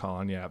perform with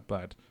Colin yet,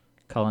 but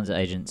Colin's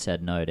agent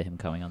said no to him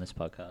coming on this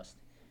podcast.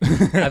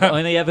 I've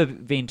only ever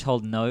been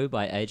told no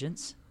by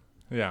agents.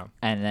 Yeah.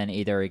 And then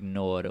either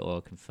ignored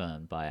or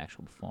confirmed by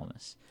actual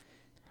performers.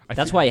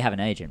 That's why you have an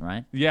agent,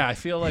 right? Yeah, I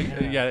feel like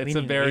it's a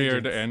need barrier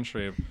agents. to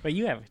entry. But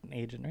you have an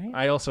agent, right?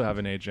 I also have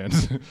an agent.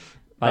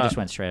 I just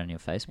went straight on your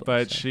Facebook.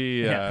 But so.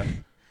 she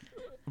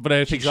but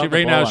I think dropped she the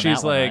right ball now on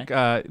she's that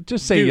one, like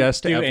just say yes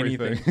to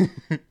everything.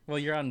 anything. Well,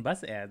 you're on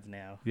bus ads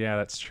now. Yeah,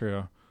 that's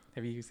true.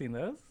 Have you seen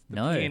those? The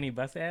No. Peony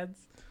bus ads?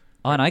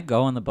 Oh, and I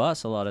go on the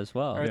bus a lot as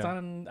well. Or it's Yeah.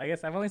 on, I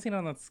guess I've only seen it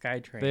on the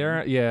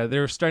SkyTrain.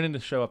 They're starting to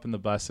show up in the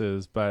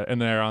buses,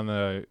 and they're on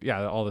a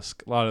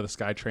lot of the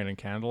SkyTrain and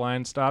Canada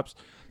Line stops.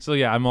 So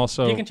yeah, I'm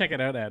also You can check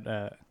it out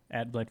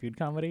at Blood Food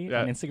Comedy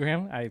Yeah. on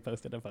Instagram. I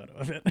posted a photo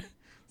of it.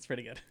 It's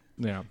pretty good.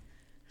 yeah.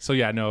 So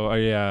yeah, no,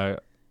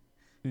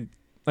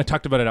 I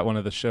talked about it at one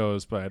of the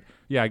shows, but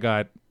yeah, I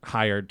got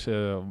hired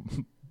to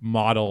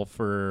model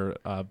for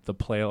the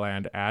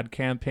Playland ad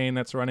campaign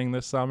that's running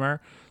this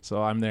summer.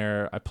 So I'm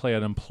there. I play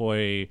an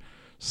employee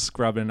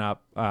scrubbing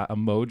up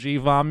emoji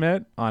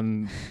vomit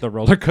on the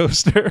roller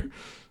coaster.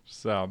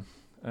 So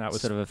that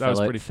was sort of a that was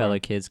pretty fellow fun.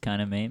 kids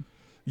kind of meme.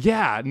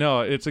 Yeah,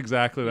 no, it's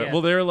exactly that. Yeah.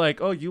 Well, they're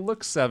like, oh, you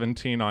look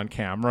 17 on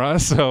camera,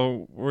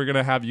 so we're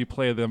gonna have you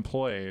play the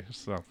employee.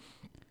 So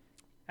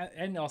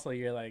And also,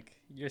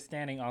 you're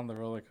standing on the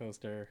roller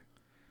coaster,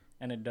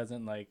 and it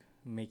doesn't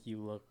make you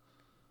look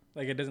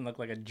it doesn't look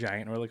like a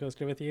giant roller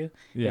coaster with you.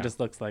 yeah. It just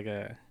looks like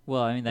a.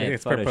 Well, I mean, they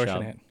It's Photoshop.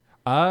 proportionate.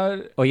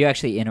 Or you're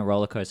actually in a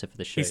roller coaster for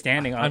the shoot. He's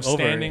standing on. I'm over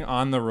standing it.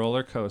 on the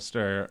roller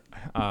coaster.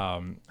 I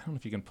don't know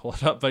if you can pull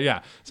it up, but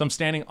yeah. So I'm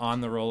standing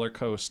on the roller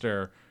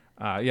coaster,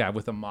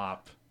 with a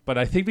mop. But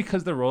I think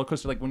because the roller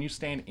coaster, when you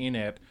stand in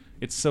it,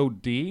 it's so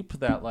deep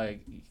that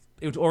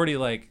it was already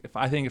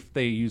if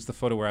they used the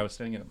photo where I was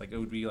standing in it, it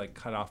would be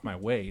cut off my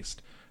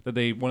waist.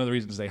 One of the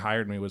reasons they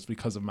hired me was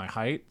because of my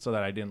height, so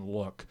that I didn't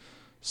look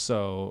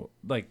so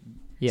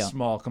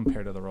small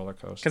compared to the roller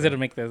coaster. Because it'll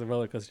make the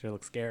roller coaster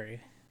look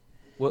scary.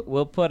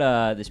 We'll put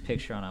this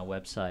picture on our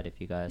website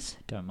if you guys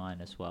don't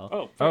mind as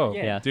well.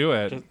 Yeah. Do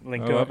it. Just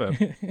link I to love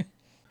it. it.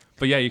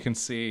 But yeah, you can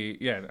see.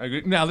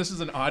 Yeah, now this is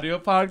an audio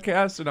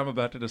podcast, and I'm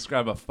about to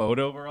describe a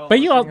photo we're all. But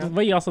you looking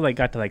at. also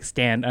got to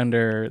stand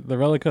under the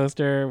roller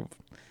coaster,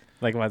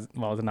 was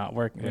it not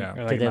working? Yeah.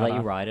 Or, Did they not let you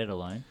off? ride it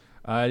alone?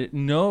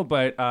 No,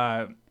 but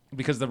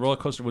because the roller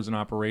coaster wasn't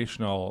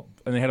operational,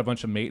 and they had a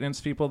bunch of maintenance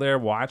people there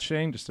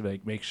watching just to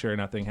make sure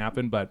nothing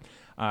happened. But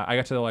I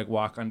got to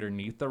walk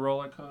underneath the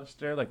roller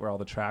coaster, where all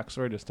the tracks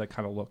were, just to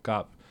kind of look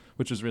up,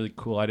 which was really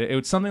cool. It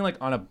was something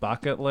on a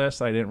bucket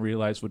list I didn't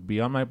realize would be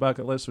on my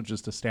bucket list, which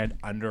is to stand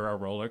under a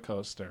roller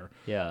coaster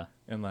Yeah.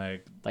 and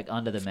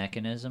Under the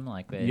mechanism,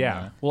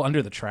 well,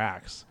 under the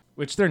tracks,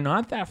 which they're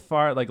not that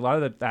far. A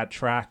lot of that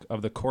track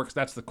of the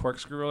that's the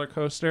corkscrew roller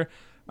coaster.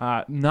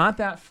 Not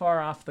that far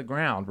off the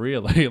ground,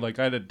 really.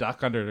 I had to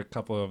duck under a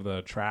couple of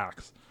the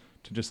tracks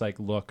to just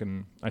look,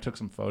 and I took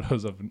some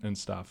photos of and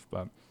stuff.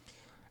 But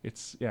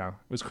it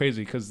was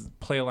crazy because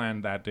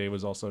Playland that day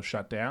was also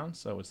shut down,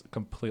 so it was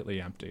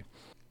completely empty.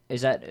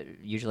 Is that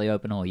usually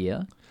open all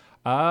year?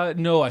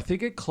 No, I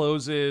think it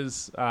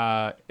closes.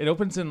 It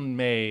opens in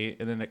May,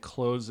 and then it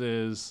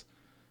closes,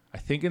 I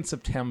think, in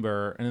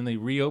September, and then they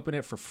reopen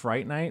it for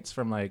Fright Nights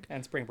from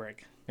And spring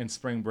break. in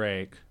spring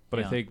break. But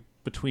Yeah. I think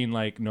between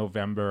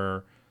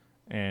November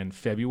and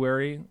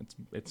February,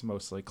 it's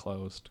mostly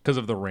closed because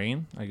of the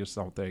rain. I just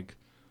don't think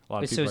a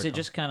lot of So people. is it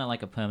just kind of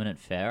like a permanent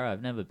fair?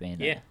 I've never been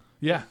there. Yeah.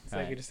 Yeah, It's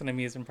like just an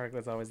amusement park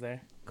that's always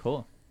there.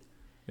 Cool.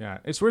 yeah,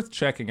 it's worth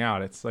checking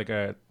out. It's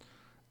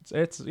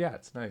it's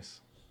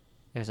nice.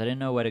 Because I didn't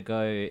know where to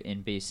go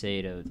in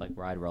BC to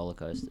ride roller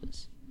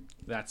coasters.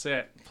 That's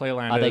it.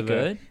 Playland. Are they is it.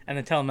 good? And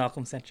then tell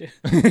Malcolm sent you.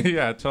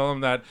 Yeah, tell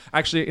them that.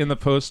 Actually, in the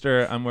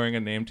poster, I'm wearing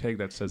a name tag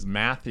that says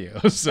Matthew.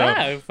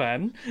 So,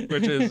 Fun.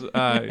 which is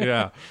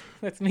yeah,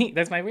 That's me.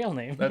 That's my real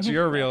name. that's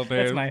your real name.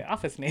 That's my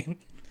office name.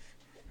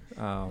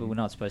 But we're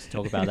not supposed to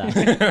talk about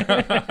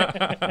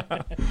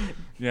that.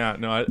 Yeah,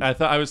 no,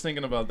 I was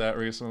thinking about that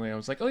recently. I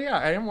was like, oh yeah,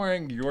 I am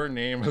wearing your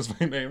name as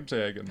my name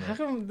tag. And How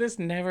come this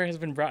never has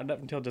been brought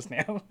up until just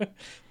now?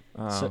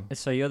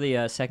 So you're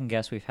the second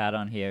guest we've had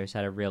on here who's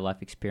had a real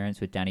life experience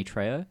with Danny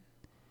Trejo.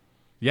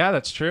 yeah,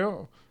 that's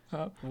true.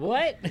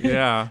 What?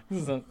 Yeah.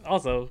 This is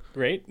also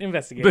great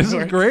investigating. This is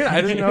work. great.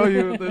 I didn't know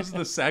you. This is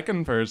the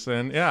second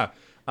person. Yeah.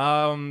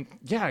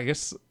 Yeah. I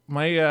guess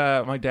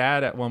my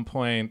dad at one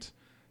point,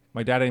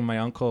 my dad and my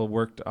uncle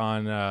worked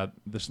on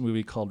this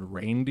movie called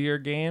Reindeer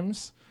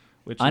Games,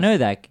 which I know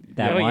that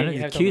Oh, one. you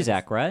It's have told me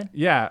Cusack, right?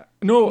 Yeah.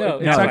 No, No,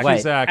 it's no, not wait.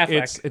 Cusack.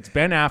 Affleck. It's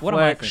Ben What am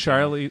I Affleck, thinking?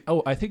 Charlie.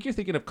 Oh, I think you're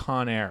thinking of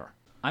Con Air.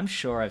 I'm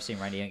sure I've seen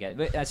Reindeer Games.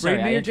 But, sorry,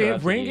 I Reindeer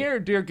interrupted you.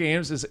 Reindeer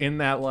Games is in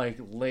that like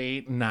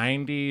late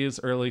 90s,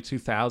 early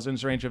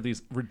 2000s range of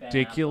these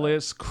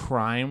ridiculous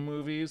crime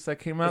movies that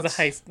came It out. was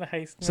a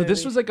heist. So this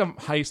movie. was like a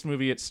heist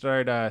movie. It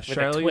starred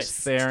Charlize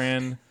twist.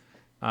 Theron,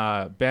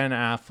 Ben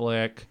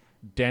Affleck,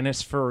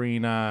 Dennis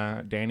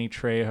Farina, Danny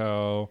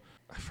Trejo,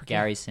 I forget.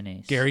 Gary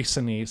Sinise. Gary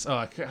Sinise.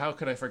 Oh, how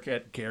could I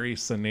forget Gary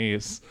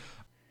Sinise?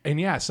 And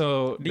yeah,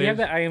 so Do you have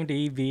the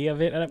IMDb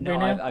of it up No,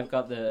 there now? I've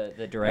got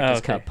the director's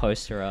okay. cut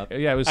poster up.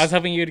 Yeah, it was. I was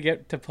hoping you'd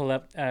get to pull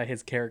up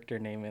his character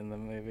name in the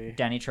movie.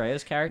 Danny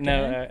Trejo's character.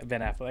 No, name?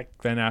 Ben Affleck.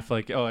 Ben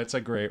Affleck. Oh, it's a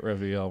great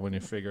reveal when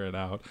you figure it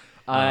out.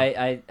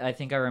 I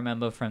think I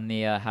remember from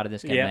the How Did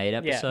This Get Yeah, Made yeah.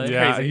 episode.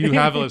 Yeah, Crazy. you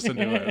have listened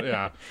to it.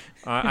 Yeah,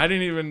 I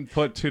didn't even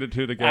put two to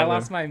two together. I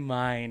lost my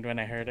mind when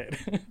I heard it.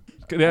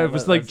 Yeah, it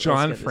was like let's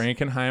John get this.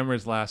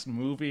 Frankenheimer's last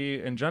movie,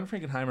 and John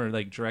Frankenheimer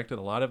like directed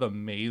a lot of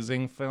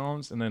amazing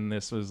films, and then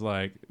this was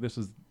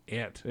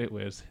it. It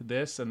was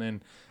this, and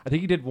then I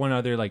think he did one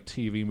other like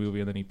TV movie,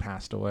 and then he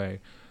passed away.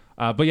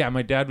 But yeah,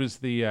 my dad was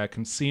the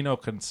casino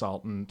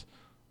consultant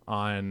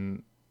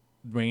on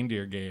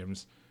Reindeer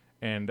Games,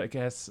 and I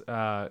guess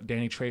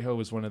Danny Trejo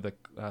was one of the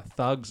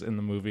thugs in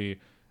the movie,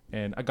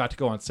 and I got to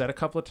go on set a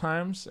couple of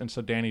times, and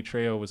so Danny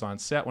Trejo was on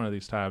set one of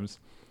these times.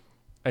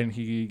 And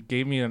he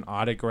gave me an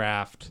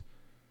autographed,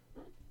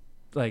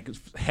 like,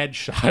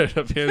 headshot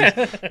of his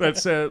that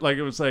said, like,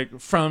 it was like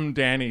from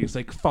Danny. He's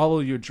like, "Follow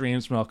your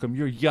dreams, Malcolm.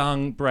 You're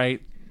young,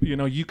 bright. You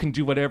know, you can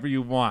do whatever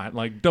you want.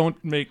 Like,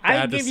 don't make I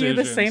bad give decisions."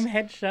 you the same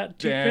headshot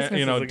two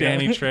Christmases ago.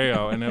 Danny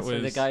Trejo, and it So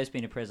was the guy who's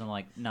been to prison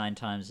like 9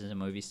 times as a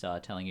movie star,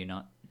 telling you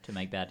not to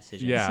make bad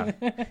decisions. yeah.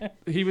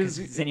 He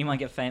was Then you might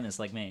get famous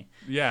like me.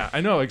 yeah.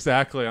 I know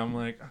exactly. I'm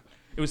like.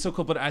 It was so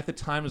cool, but at the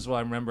time as well,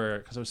 I remember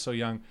because I was so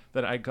young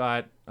that I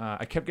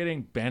kept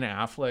getting Ben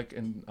Affleck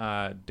and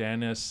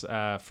Dennis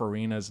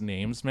Farina's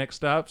names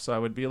mixed up. So I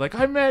would be like,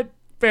 I met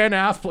Ben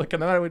Affleck,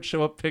 and then I would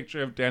show a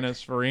picture of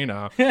Dennis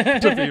Farina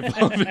to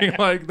people, being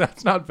like,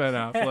 that's not Ben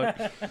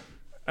Affleck.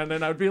 And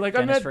then I would be like,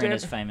 Dennis I met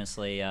Farina's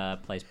famously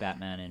plays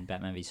Batman in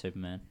Batman v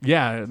Superman.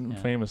 Yeah,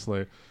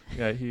 famously.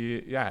 Yeah,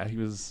 he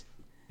was,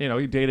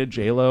 he dated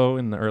J-Lo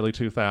in the early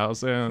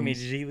 2000s. I mean,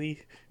 Geely.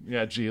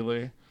 Yeah,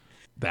 Geely.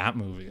 That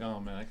movie. Oh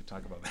man, I could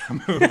talk about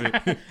that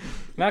movie.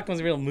 Malcolm's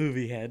a real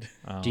movie head.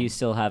 Do you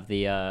still have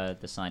the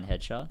signed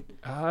headshot?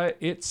 I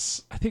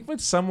think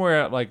it's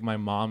somewhere at like my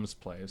mom's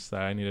place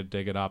that I need to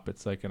dig it up.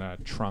 It's like in a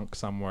trunk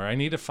somewhere. I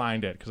need to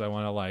find it because I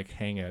want to like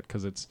hang it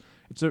because it's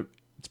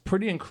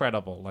pretty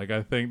incredible. Like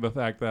I think the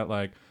fact that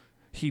like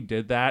he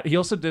did that. He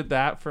also did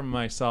that for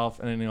myself,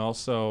 and then he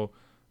also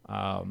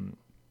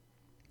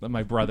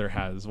my brother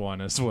has one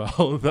as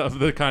well.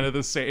 the kind of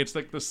the same. It's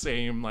like the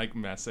same like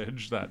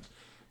message that.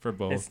 For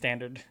both. His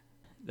standard.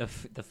 The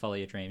follow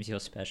your dreams,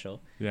 you're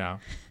special. Yeah.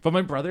 But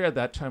my brother at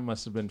that time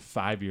must have been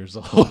 5 years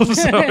old.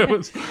 So it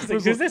was,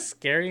 Who's this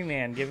scary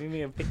man giving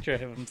me a picture of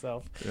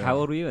himself? yeah. How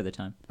old were you at the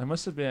time? I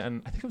must have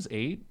been, I think it was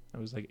 8. I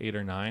was like 8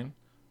 or 9.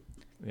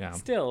 Yeah.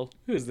 Still,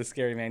 who's the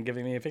scary man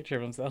giving me a picture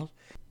of himself?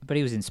 But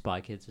he was in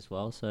Spy Kids as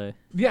well, so...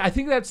 Yeah, I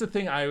think that's the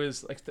thing. I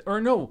was like,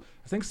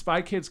 I think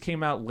Spy Kids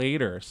came out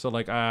later. So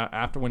like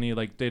after when he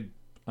like did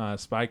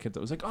Spy Kids,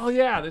 it was like, oh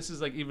yeah, this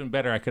is like even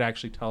better. I could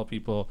actually tell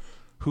people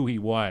who he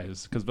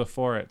was, because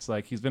before it's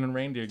like he's been in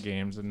Reindeer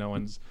Games and no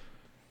one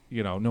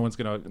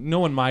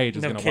my age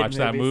is gonna watch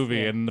that movie,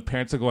 yeah. and the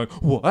parents are going,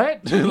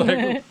 what?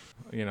 Like,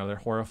 they're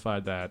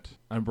horrified that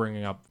I'm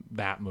bringing up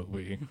that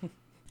movie.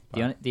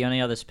 The only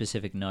other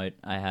specific note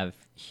I have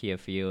here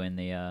for you in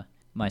the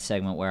my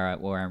segment where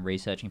I'm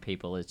researching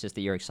people is just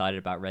that you're excited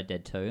about Red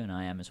Dead 2, and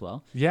I am as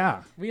well.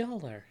 Yeah, We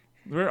all are.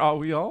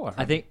 we all are.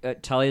 I think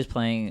Talia's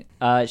playing.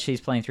 She's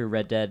playing through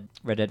Red Dead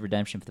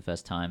Redemption for the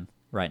first time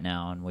right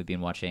now, and we've been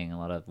watching a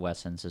lot of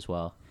Westerns as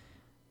well.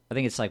 I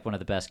think it's like one of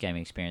the best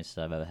gaming experiences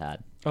I've ever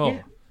had. Oh,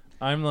 Yeah.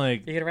 I'm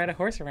like, You gotta ride a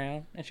horse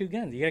around and shoot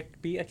guns. You gotta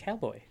be a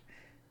cowboy.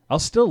 I'll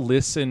still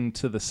listen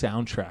to the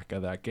soundtrack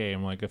of that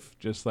game. Like if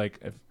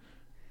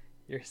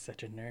You're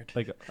such a nerd.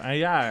 like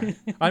yeah,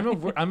 I'm a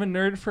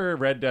nerd for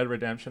Red Dead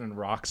Redemption and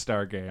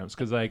Rockstar games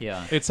because like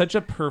it's such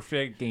a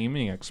perfect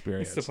gaming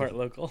experience. Support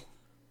local.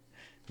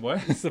 What?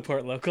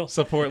 Support local.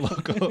 Support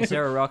local. Is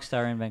there a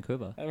Rockstar in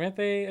Vancouver? Aren't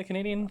they a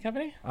Canadian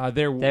company?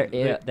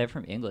 They're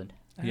from England.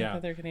 I Yeah.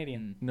 thought they're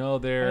Canadian. No, Why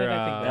did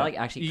I think They're like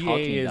actually EA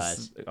Cockney is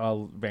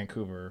guys.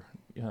 Vancouver.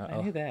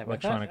 I knew that.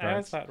 But Electronic I always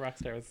Arts. thought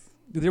Rockstar was.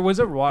 There was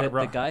a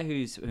The guy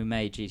who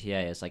made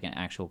GTA is like an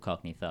actual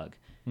Cockney thug.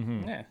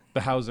 Yeah.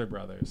 the Hauser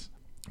brothers.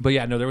 But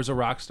yeah, no, there was a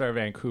Rockstar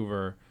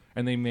Vancouver,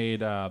 and they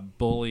made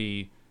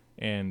Bully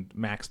and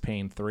Max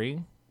Payne 3,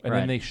 and then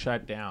Right. they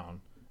shut down.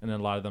 And then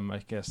a lot of them, I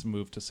guess,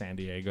 moved to San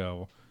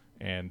Diego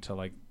and to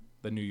like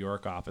the New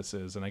York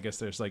offices, and I guess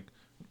there's like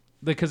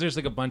because there's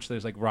like a bunch.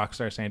 There's like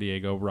Rockstar San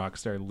Diego,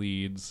 Rockstar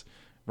Leeds,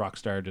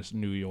 Rockstar just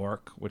New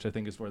York, which I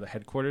think is where the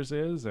headquarters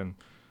is, and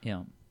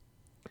Yeah.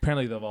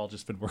 apparently they've all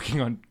just been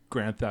working on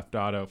Grand Theft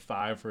Auto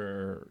 5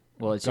 for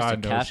Well, it's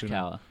God just a cash knows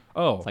cow.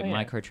 Oh, It's like People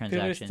are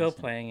microtransactions. still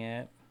playing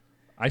it.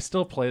 I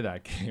still play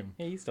that game,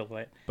 Yeah, you still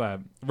play it.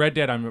 but Red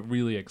Dead I'm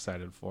really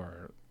excited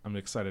for. I'm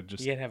excited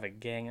just You could have a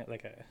gang,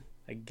 like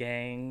a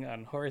gang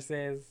on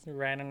horses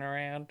riding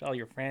around, all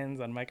your friends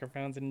on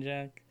microphones and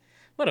junk.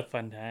 What a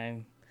fun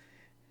time.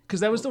 because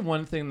that was the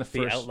one thing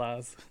The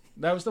Outlaws.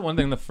 That was the one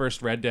thing the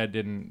first Red Dead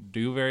didn't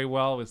do very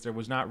well, was there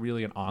was not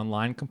really an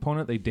online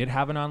component. They did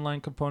have an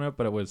online component,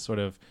 but it was sort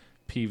of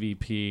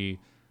PvP.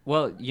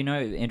 Well,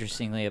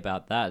 interestingly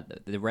about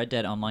that, the Red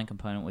Dead online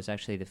component was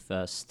actually the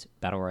first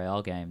Battle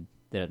Royale game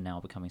that are now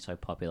becoming so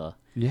popular.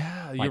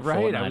 Yeah, Like you're right.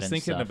 I Fortnite was and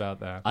thinking stuff. about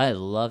that. I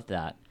loved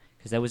that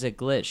because there was a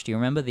glitch. Do you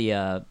remember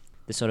the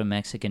sort of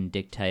Mexican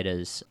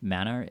dictator's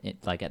manor,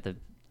 like at the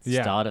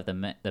Yeah. start of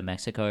the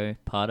Mexico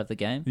part of the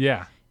game?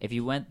 Yeah. If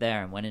you went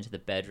there and went into the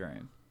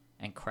bedroom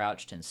and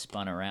crouched and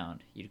spun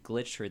around, you'd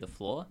glitch through the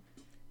floor,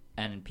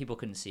 and people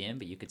couldn't see in,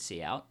 but you could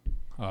see out.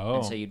 Oh.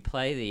 And so you'd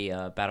play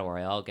the Battle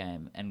Royale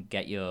game and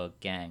get your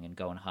gang and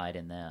go and hide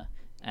in there.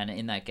 And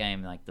in that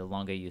game, like the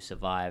longer you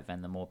survive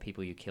and the more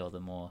people you kill, the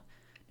more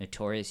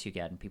notorious you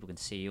get, and people can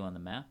see you on the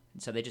map.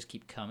 And so they just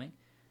keep coming.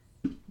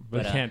 but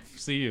but, they can't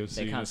see you,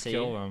 so they you can't just see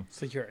kill you. them.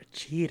 So you're a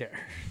cheater.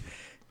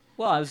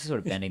 Well, I was sort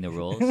of bending the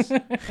rules. I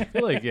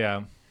feel like,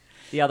 yeah.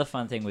 The other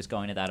fun thing was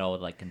going to that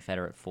old like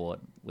Confederate fort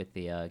with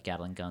the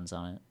Gatling guns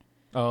on it.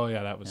 Oh,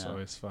 yeah, that was Yeah.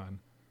 always fun.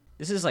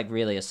 This is like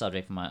really a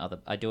subject for my other.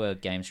 I do a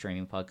game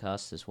streaming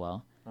podcast as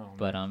well. Oh,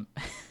 But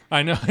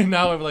I know.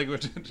 Now I'm like, we're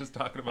just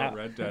talking about Ah.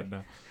 Red Dead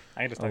now.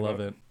 I just I talk love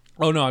about it.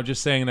 Oh no, I'm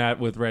just saying that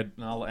with Red.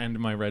 I'll end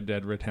my Red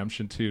Dead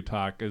Redemption 2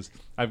 talk. Is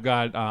I've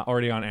got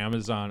already on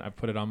Amazon. I've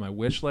put it on my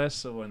wish list.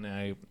 So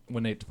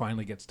when it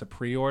finally gets to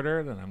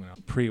pre-order, then I'm gonna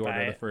pre-order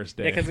Buy the it. first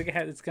Yeah, day. because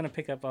it's gonna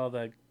pick up all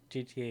the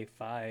GTA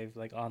 5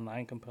 like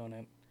online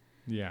component,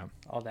 Yeah.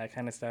 all that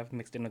kind of stuff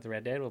mixed in with the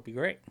Red Dead will be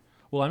great.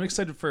 Well, I'm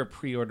excited for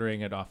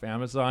pre-ordering it off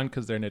Amazon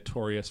because they're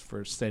notorious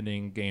for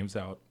sending games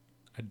out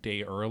a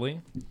day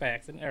early By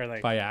accident or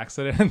like by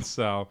accident.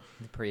 So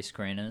the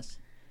pre-screeners.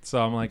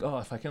 I'm like, oh,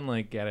 if I can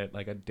like get it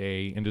like a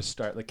day and just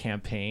start the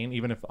campaign,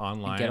 even if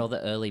online. And get all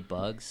the early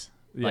bugs.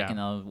 Like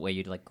Yeah. where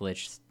you'd like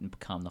glitch and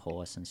become the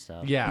horse and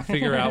stuff. Yeah,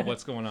 figure out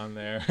what's going on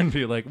there and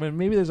be like, well,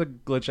 maybe there's a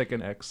glitch I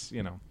can Are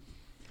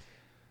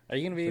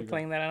you gonna be Figure-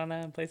 playing that on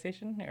a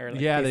PlayStation or like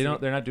yeah, PC?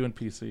 they're not doing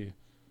PC.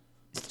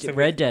 So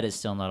Red Dead is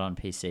still not on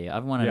PC.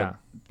 I've wanted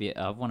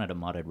Yeah. I've wanted a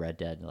modded Red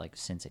Dead like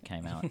since it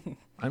came out.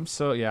 I'm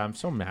so mad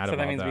So about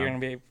that means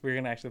that. we're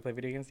gonna actually play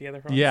video games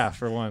together for once? Yeah,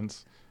 for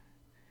once.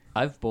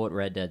 I've bought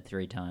Red Dead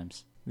 3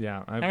 times.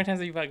 Yeah, How many times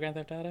have you bought Grand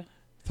Theft Auto?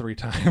 3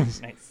 times.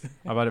 Nice.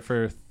 I bought it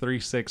for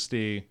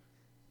 360,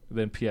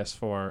 then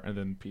PS4, and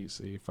then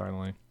PC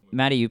finally.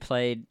 Matty, you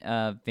played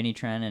Vinny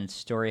Tran and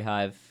Story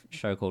Hive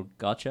show called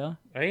Gotcha.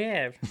 Oh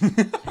yeah.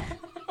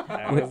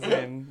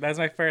 That was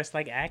my first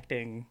like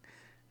acting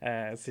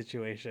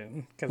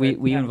situation. Were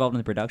you involved in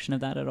the production of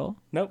that at all?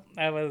 Nope.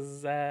 I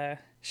was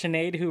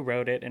Sinead, who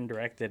wrote it and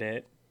directed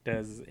it,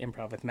 does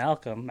improv with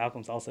Malcolm.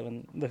 Malcolm's also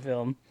in the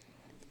film.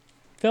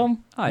 Oh,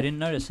 I didn't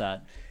notice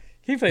that.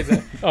 He plays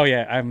it. Oh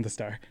yeah, I'm the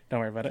star. Don't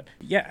worry about it.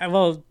 Yeah,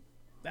 well,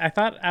 I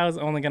thought I was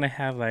only gonna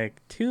have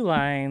like 2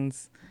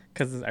 lines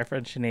because our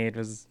friend Sinead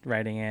was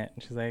writing it.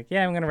 She's like,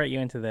 "Yeah, I'm gonna write you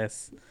into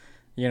this.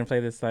 You're gonna play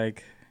this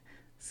like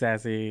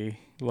sassy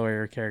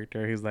lawyer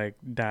character who's like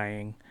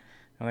dying."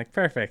 I'm like,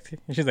 "Perfect."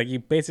 And she's like, "You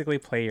basically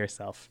play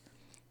yourself."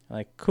 I'm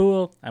like,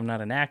 "Cool. I'm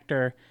not an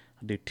actor.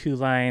 I'll do 2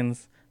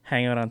 lines.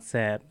 Hang out on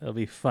set. It'll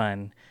be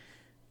fun."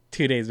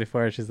 2 days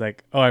before, she's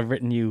like, "Oh, I've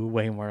written you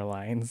way more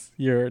lines.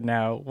 You're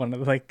now one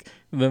of like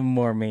the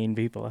more main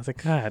people." I was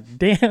like, "God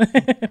damn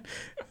it!"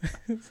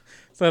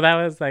 So that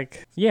was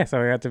like, yeah.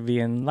 So I got to be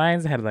in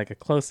lines. I had like a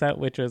close out,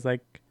 which was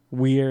like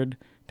weird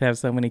to have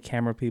so many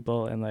camera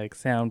people and like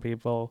sound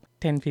people,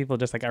 10 people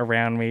just like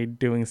around me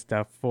doing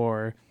stuff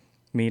for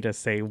me to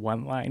say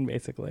 1 line.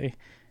 Basically,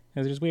 it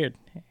was just weird.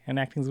 And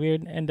acting's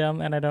weird and dumb,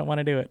 and I don't want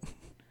to do it.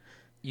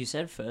 You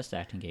said first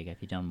acting gig.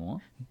 Have you done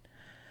more?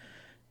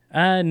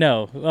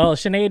 No. Well,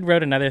 Sinead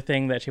wrote another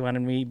thing that she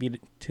wanted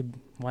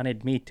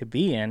me to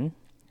be in,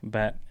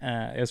 but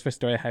it was for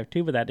Story Hive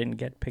 2, but that didn't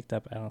get picked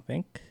up, I don't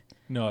think.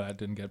 No, that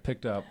didn't get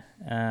picked up.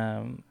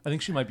 I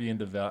think she might be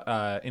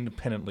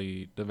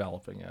independently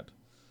developing it.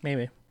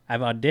 Maybe.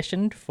 I've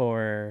auditioned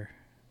for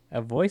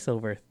a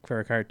voiceover for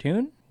a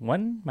cartoon.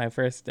 Won my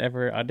first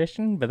ever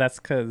audition, but that's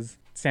because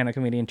stand-up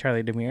comedian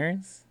Charlie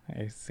Demers, I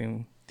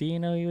assume. Do you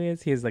know who he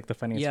is? He's like the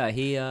funniest. Yeah,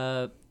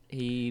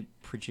 he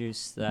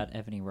produced that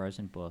Ebony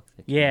Rosen book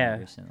that came Yeah. out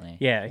recently.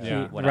 Yeah,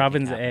 Yeah. What I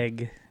Robin's Think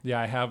Happened. Egg. Yeah,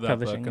 I have that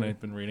Publishing. book and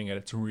I've been reading it.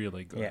 It's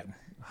really good. Yeah.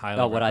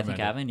 Highly Oh, What I Think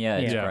recommend Happened? Yeah,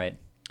 it's Yeah. great.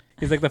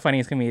 He's like the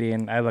funniest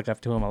comedian. I look up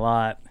to him a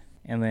lot.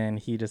 And then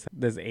he just,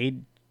 this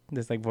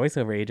like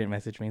voiceover agent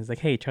messaged me. He's like,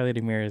 "Hey, Charlie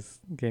Demers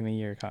gave me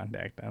your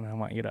contact and I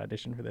want you to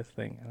audition for this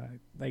thing." And I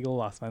like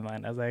lost my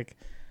mind. I was like,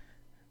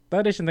 The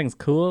audition thing's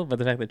cool, but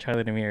the fact that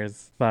Charlie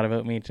Demirs thought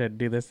about me to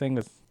do this thing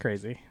was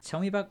crazy. Tell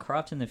me about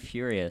Craft and the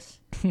Furious.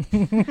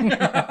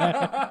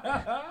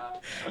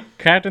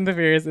 Craft and the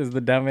Furious is the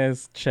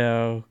dumbest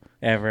show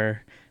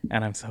ever,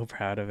 and I'm so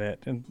proud of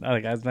it. And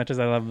like, as much as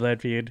I love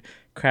Blood Feud,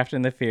 Craft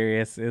and the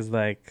Furious is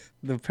like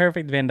the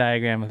perfect Venn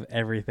diagram of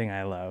everything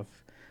I love.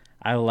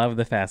 I love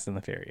the Fast and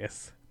the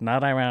Furious.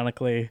 Not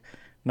ironically,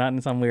 not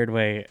in some weird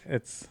way.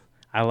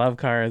 I love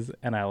cars,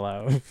 and I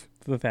love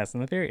the Fast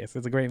and the Furious.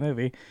 It's a great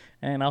movie,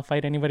 and I'll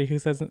fight anybody who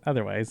says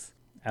otherwise.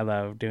 I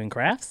love doing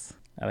crafts.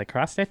 I like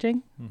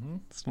cross-stitching. Mm-hmm.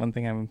 It's one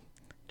thing I'm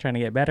trying to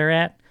get better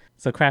at.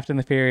 So Craft and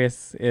the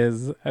Furious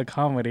is a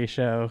comedy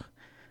show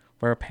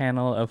where a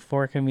panel of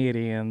 4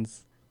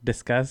 comedians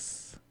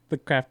discuss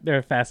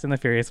their Fast and the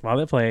Furious while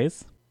it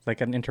plays, like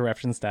an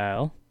interruption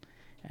style.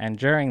 And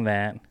during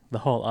that, the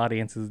whole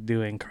audience is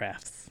doing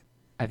crafts.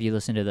 Have you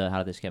listened to the How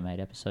Did This Get Made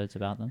episodes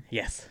about them?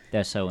 Yes.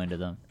 They're so into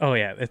them. Oh,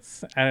 yeah.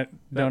 I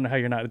don't know how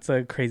you're not. It's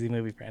a crazy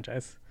movie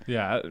franchise.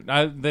 Yeah,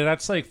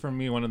 that's like for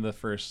me one of the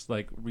first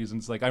like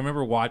reasons. Like I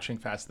remember watching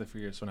Fast and the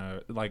Furious when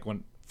it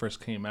first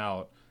came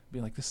out,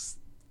 being like, this is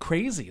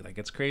crazy, like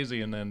it's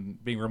crazy, and then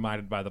being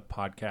reminded by that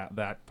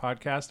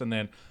podcast, and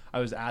then I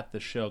was at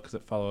the show because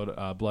it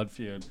followed Blood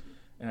Feud,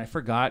 and I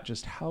forgot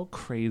just how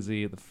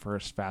crazy the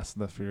first Fast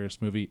and the Furious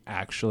movie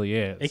actually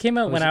is. It came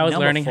out when I was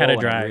learning how to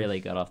drive. It really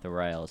got off the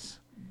rails.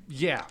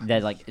 Yeah,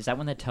 they're like, is that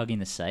when they're tugging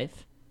the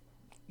safe?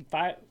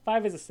 5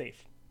 is a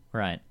safe.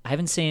 Right. I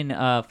haven't seen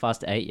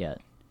Fast 8 yet.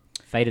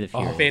 Fate of the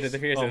Furious. Fate of the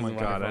Furious is my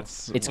wonderful. God,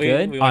 it's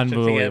good? We watched it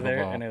Unbelievable. together,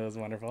 and it was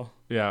wonderful.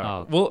 Yeah.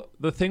 Oh. Well,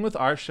 the thing with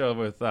our show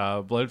with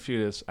Blood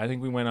Feud is I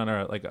think we went on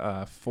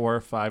a 4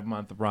 or 5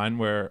 month run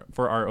where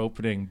for our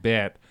opening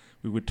bit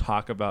we would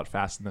talk about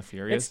Fast and the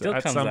Furious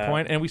at some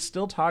point, and we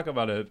still talk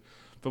about it,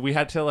 but we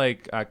had to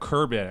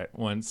curb it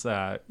once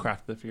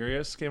Craft the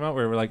Furious came out,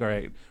 where we're like, all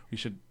right, we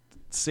should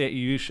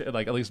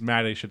at least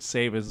Matty should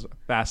save his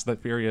Fast and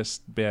the Furious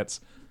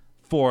bits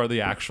for the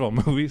actual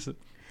movies.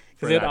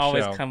 Because it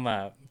always come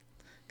up.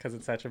 Because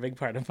it's such a big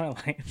part of my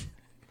life.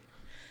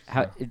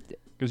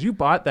 Because you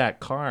bought that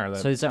car.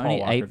 So is there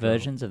only 8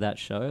 versions of that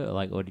show?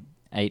 Or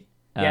 8?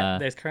 Yeah,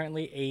 there's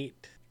currently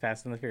 8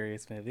 Fast and the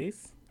Furious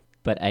movies.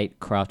 But 8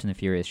 Craft and the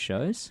Furious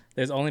shows?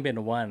 There's only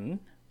been one.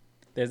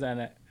 There's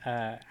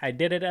I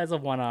did it as a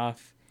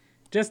one-off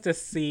just to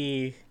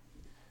see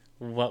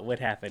what would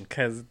happen.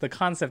 Because the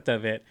concept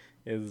of it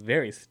is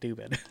very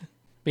stupid.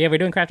 But yeah, we're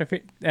doing Craft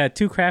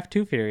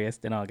 2 Furious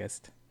in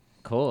August.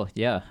 Cool.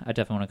 Yeah, I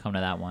definitely want to come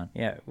to that one.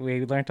 Yeah,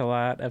 we learned a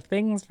lot of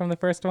things from the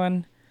first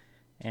one,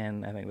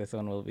 and I think this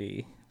one will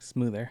be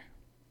smoother.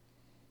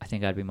 I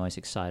think I'd be most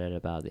excited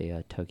about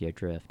the Tokyo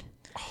Drift.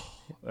 Oh,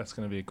 that's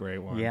going to be a great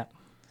one. Yeah.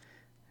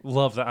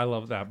 Love that. I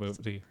love that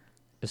movie.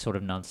 A sort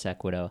of non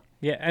sequitur.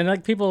 Yeah,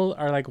 and people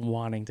are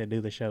wanting to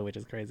do the show, which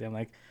is crazy.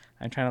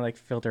 I'm trying to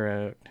filter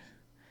out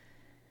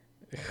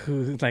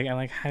who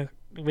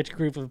which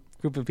group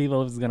of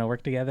people is going to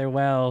work together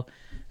well.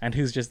 And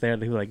who's just there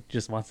who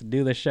just wants to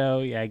do the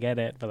show? Yeah, I get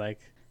it, but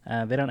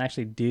they don't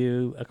actually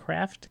do a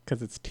craft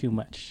because it's too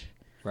much.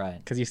 Right.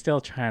 Because you're still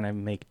trying to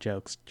make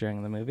jokes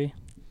during the movie.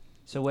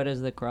 So where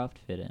does the craft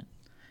fit in?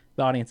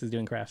 The audience is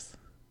doing crafts.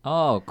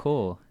 Oh,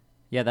 cool.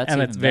 Yeah, that's and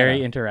even it's very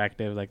better.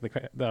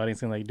 interactive. The audience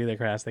can do their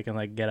crafts. They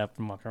can get up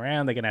and walk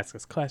around. They can ask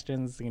us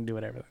questions. They can do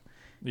whatever.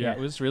 Yeah, it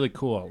was really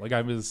cool.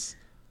 I was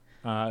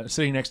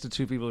sitting next to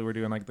 2 people who were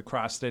doing the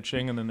cross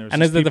stitching, and then there's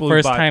and this is the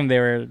first time they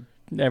were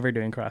ever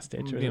doing cross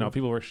stitch.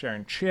 People were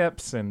sharing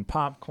chips and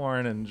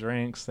popcorn and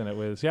drinks, and it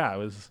was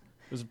a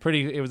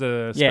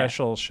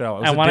special show.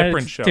 It was a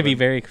different show. To be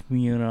very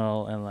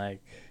communal and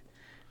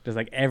just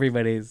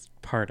everybody's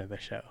part of the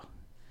show.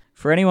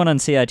 For anyone on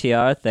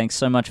CITR, thanks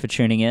so much for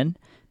tuning in.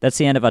 That's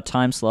the end of our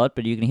time slot,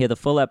 but you can hear the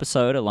full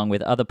episode along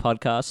with other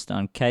podcasts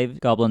on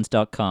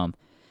cavegoblins.com.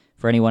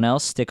 For anyone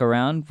else, stick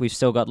around. We've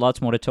still got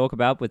lots more to talk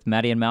about with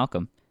Matty and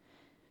Malcolm.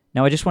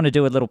 Now, I just want to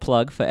do a little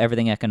plug for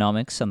Everything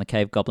Economics on the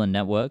Cave Goblin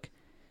Network.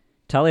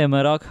 Talia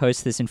Murdoch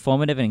hosts this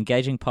informative and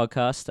engaging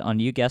podcast on,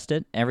 you guessed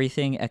it,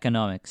 Everything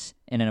Economics,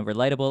 in a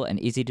relatable and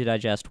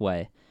easy-to-digest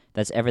way.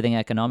 That's Everything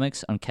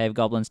Economics on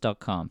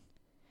cavegoblins.com.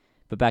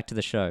 But back to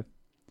the show.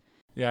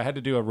 Yeah, I had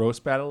to do a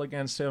roast battle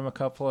against him a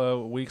couple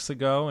of weeks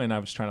ago, and I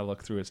was trying to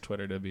look through his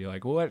Twitter to be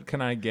what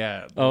can I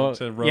get to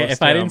roast him?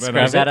 If I didn't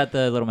Was that at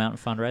the Little Mountain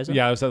fundraiser?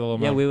 Yeah, I was at the Little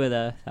Mountain. Yeah, we were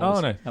there.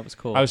 That was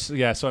cool.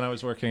 So when I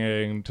was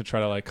working to try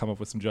to come up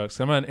with some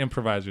jokes. I'm an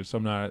improviser, so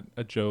I'm not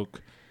a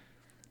joke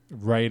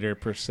writer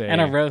per se.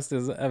 And a roast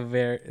is I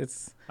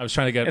was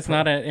trying to get. It's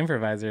not an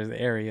improviser's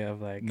area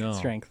of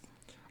strength.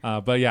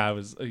 But yeah, I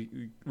was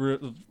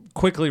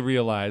quickly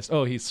realized.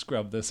 Oh, he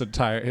scrubbed his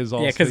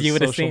because you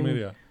would have seen.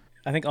 Media.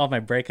 I think all my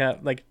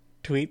breakup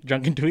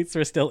drunken tweets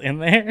were still in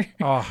there.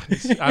 Oh,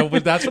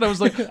 that's what I was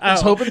looking. I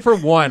was hoping for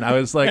one. I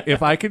was like,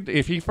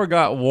 if he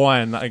forgot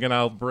one,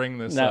 I'll bring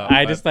this up.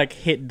 I just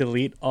hit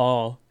delete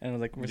all, and I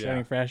was we're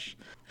starting fresh.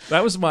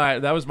 That was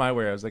my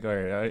way. I was like, all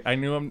right, I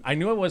knew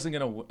I wasn't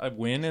gonna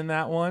win in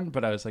that one,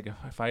 but I was like,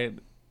 if I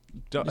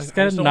don't, I just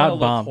don't want to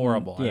look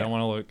horrible. Yeah. I don't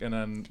want to look. And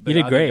then the you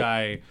did other great.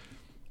 guy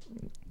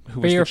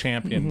who was your- the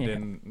champion,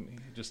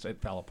 yeah.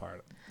 it fell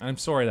apart. I'm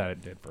sorry that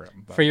it did for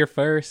him. But. For your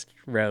first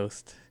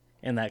roast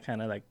in that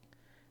kind of like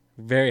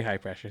very high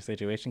pressure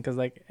situation, because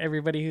like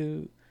everybody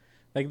who,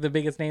 like the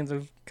biggest names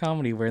of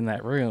comedy were in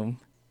that room.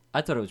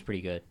 I thought it was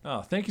pretty good.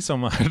 Oh, thank you so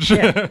much.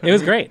 Yeah, it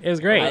was great. It was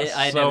great.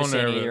 I had so never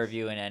seen nervous. either of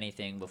you in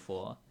anything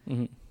before,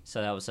 Mhm.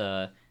 so that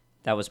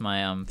was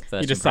my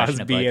first You just saw impression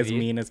us of be both as of you.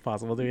 mean as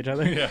possible to each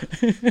other. Yeah.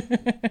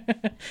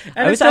 And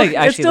I it was still, actually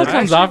it still looking-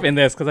 comes off in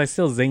this because I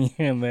still zing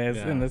you in this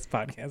Yeah. in this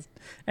podcast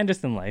and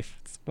just in life.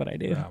 It's what I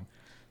do. Yeah.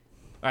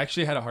 I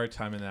actually had a hard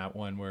time in that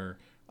one where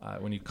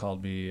when you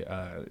called me,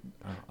 I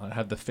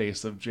had the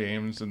face of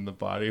James and the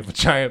body of a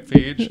giant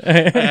peach.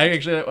 I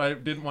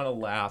didn't want to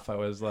laugh. I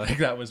was like,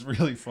 that was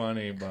really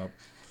funny, but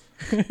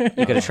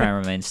You gotta try and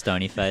remain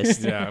stony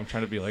faced. yeah, I'm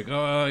trying to be like,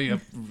 oh,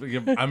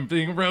 I'm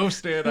being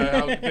roasted.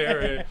 How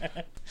dare it?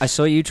 I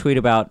saw you tweet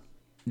about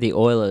the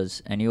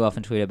Oilers, and you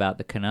often tweet about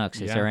the Canucks.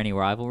 Is Yeah. there any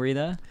rivalry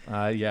there?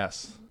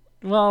 Yes.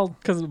 Well,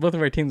 because both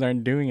of our teams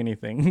aren't doing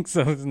anything,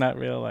 so it's not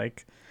real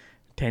like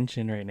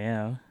tension right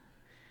now.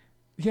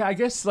 Yeah, I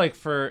guess like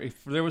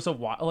if there was a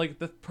while, like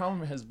the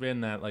problem has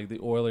been that like the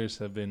Oilers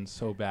have been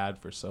so bad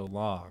for so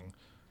long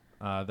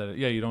that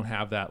you don't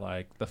have that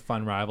like the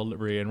fun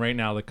rivalry, and right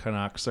now the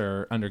Canucks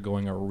are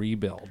undergoing a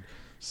rebuild,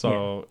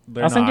 so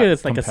they're I'll send you not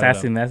this like a competitive.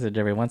 sassy message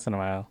every once in a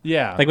while.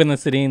 Yeah, Like when the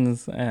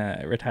Sedins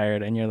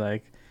retired, and you're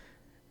like,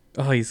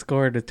 "Oh, he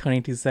scored with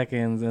 22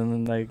 seconds," and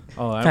then like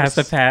pass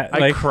the pat. I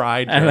Like,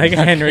 cried. and during like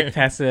that Henrik game.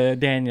 passed to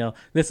Daniel.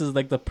 This is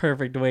like the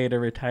perfect way to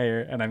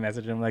retire. And I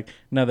messaged him like,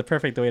 "No, the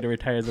perfect way to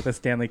retire is with a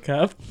Stanley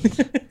Cup."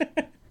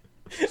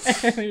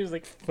 And he was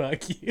like,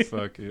 "Fuck you."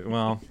 Fuck you.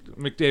 Well,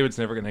 McDavid's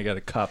never gonna get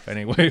a cup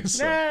anyway.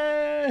 So.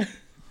 Nah.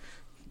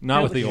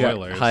 Not with the You got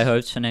Oilers. high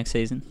hopes for next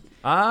season?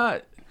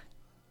 I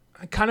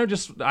kind of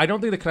just I don't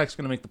think the Canucks are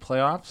going to make the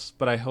playoffs,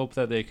 but I hope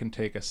that they can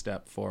take a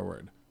step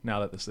forward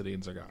now that the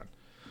Sedins are gone.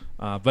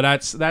 But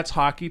that's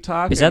hockey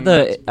talk. Is that and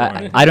that's the?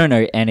 boring. I don't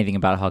know anything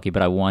about hockey,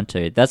 but I want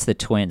to. That's the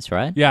Twins,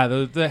 right? Yeah,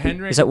 the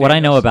Henrik. Is that what I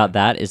know Danielson- about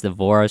that? Is the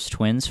Voros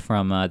twins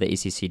from the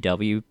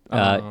ECCW Oh.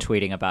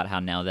 tweeting about how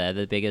now they're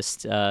the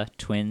biggest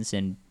twins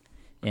in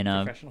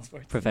Professional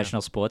sports.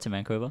 professional sports in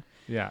Vancouver?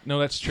 Yeah, no,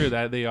 that's true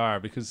that they are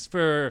because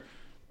for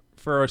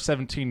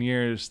 17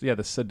 years, the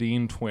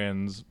Sedin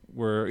twins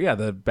were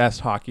the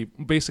best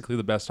basically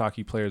the best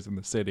hockey players in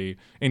the city.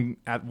 And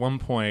at one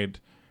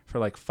point, for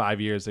like 5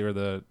 years, they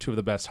were two of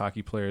the best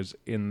hockey players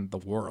in the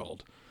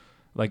world,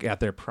 like at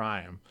their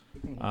prime.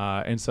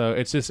 And so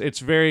it's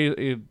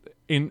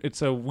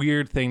a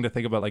weird thing to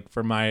think about. Like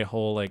for my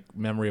whole like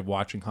memory of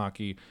watching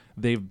hockey,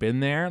 they've been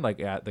there. Like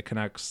at the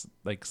Canucks,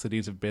 like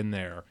Sedins have been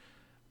there,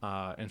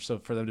 and so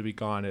for them to be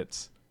gone,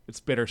 it's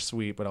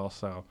bittersweet, but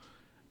also,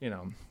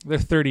 they're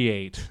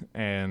 38,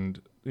 and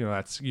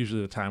that's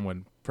usually the time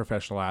when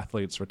professional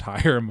athletes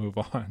retire and move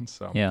on.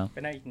 So Yeah.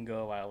 But now you can go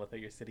a while without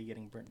your city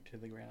getting burnt to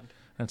the ground.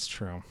 that's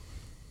true.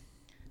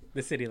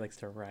 The city likes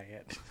to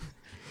riot.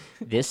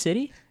 This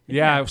city?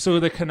 Yeah, so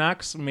the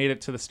Canucks made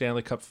it to the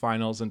Stanley Cup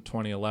Finals in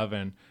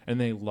 2011, and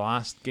they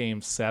lost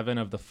Game 7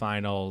 of the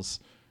Finals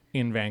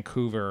in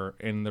Vancouver,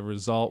 and the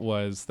result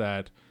was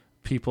that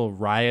people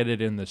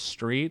rioted in the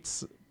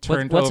streets.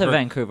 What's a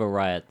Vancouver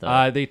riot,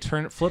 though? They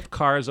flipped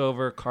cars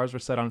over. Cars were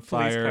set on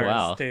Police fire. cars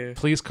Wow. too.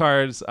 Police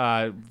cars.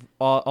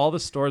 All the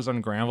stores on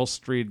Granville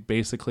Street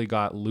basically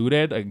got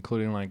looted,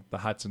 including like the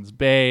Hudson's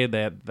Bay.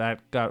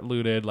 That got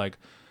looted. Like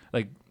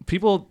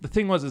people. The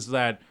thing was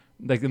that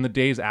like in the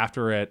days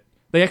after it,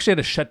 they actually had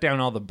to shut down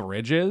all the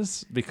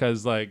bridges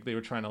because like they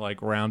were trying to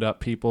like round up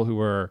people who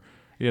were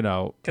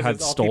Because had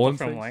it's all stolen people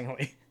from things.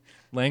 Langley.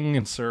 Langley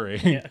and Surrey.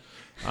 Yeah.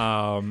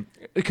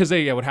 Because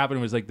what happened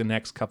was like the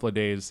next couple of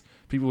days,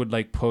 people would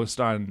like post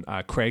on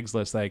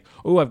Craigslist like,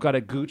 "Oh, I've got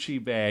a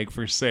Gucci bag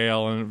for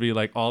sale," and it'd be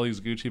like all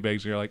these Gucci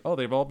bags. And you're like, "Oh,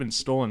 they've all been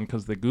stolen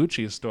because the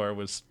Gucci store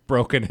was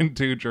broken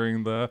into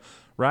during the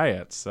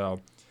riots."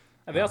 So,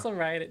 They also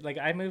rioted. Like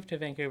I moved to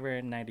Vancouver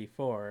in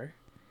 '94,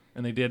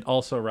 and they did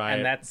also riot.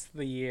 and that's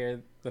the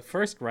year the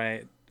first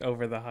riot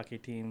over the hockey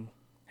team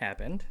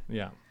happened.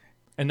 Yeah.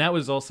 And that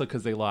was also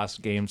because they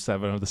lost Game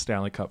 7 of the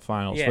Stanley Cup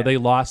Finals. Yeah. But they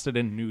lost it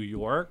in New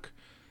York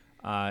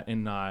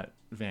and not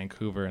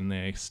Vancouver, and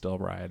they still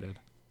rioted.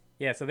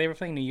 Yeah, so they were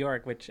playing New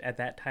York, which at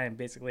that time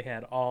basically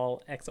had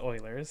all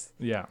ex-Oilers.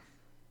 Yeah.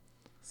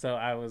 So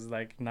I was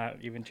like not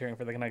even cheering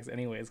for the Canucks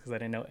anyways because I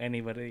didn't know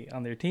anybody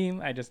on their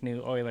team. I just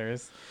knew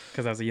Oilers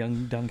because I was a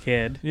young, dumb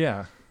kid.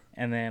 Yeah.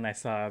 And then I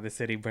saw the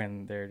city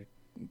burn the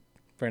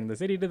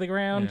city to the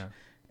ground. Yeah.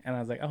 And I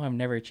was like, oh, I'm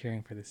never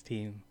cheering for this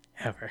team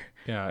ever.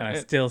 Yeah. And I'm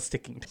still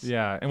sticking to it.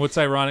 Yeah, and what's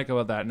ironic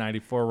about that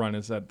 94 run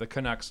is that the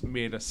Canucks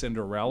made a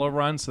Cinderella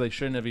run, so they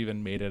shouldn't have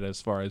even made it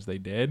as far as they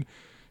did.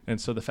 And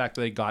so the fact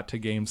that they got to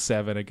Game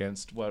 7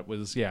 against what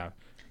was,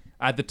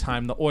 at the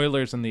time, the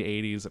Oilers in the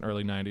 80s and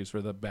early 90s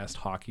were the best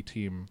hockey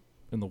team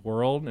in the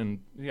world. And,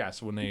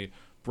 so when they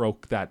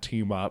broke that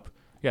team up,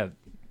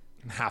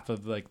 half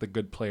of, like, the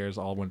good players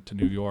all went to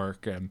New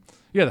York. And,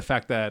 the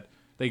fact that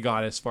they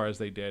got as far as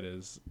they did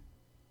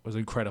was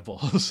incredible.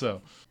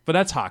 So, but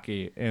that's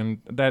hockey, and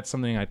that's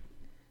something I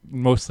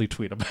mostly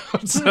tweet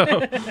about. So.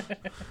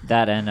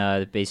 That and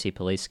the BC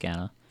police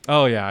scanner.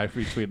 Oh yeah, I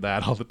retweet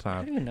that all the I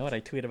time. don't even know what I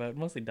tweet about.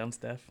 Mostly dumb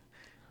stuff.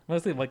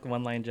 Mostly like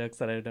one-line jokes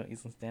that I don't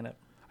use in stand-up.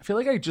 I feel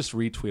like I just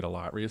retweet a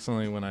lot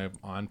recently when I'm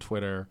on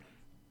Twitter.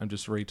 I'm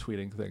just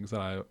retweeting things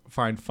that I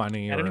find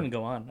funny. I don't even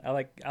go on.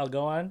 I'll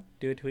go on,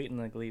 do a tweet, and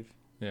like leave.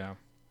 Yeah.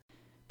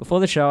 Before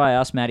the show, I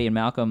asked Matty and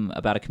Malcolm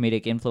about a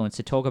comedic influence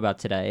to talk about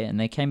today, and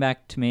they came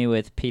back to me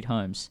with Pete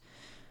Holmes.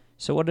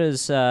 So what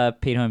does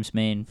Pete Holmes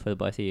mean for the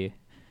both of you?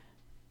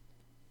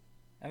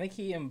 I think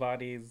he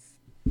embodies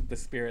the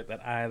spirit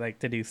that I like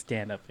to do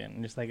stand-up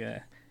in. Just like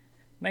a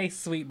nice,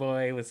 sweet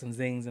boy with some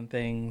zings and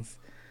things,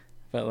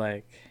 but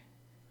like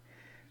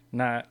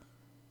not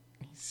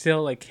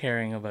still like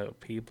caring about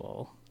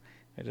people,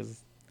 which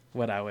is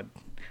what I would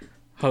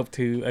hope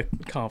to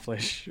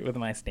accomplish with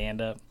my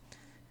stand-up.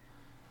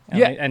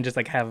 And, and just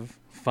like have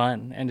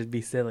fun and just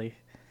be silly.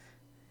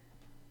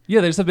 Yeah,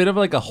 there's a bit of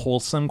like a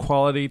wholesome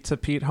quality to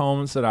Pete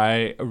Holmes that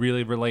I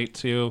really relate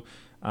to.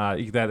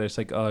 That there's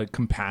like a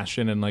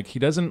compassion, and like he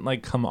doesn't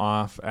like come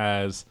off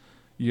as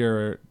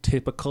your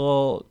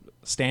typical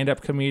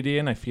stand-up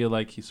comedian. I feel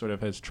like he sort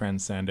of has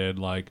transcended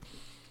like,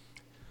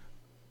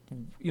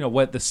 you know,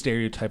 what the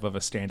stereotype of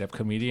a stand-up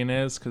comedian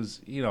is,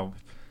 because, you know,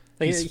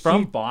 he's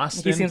from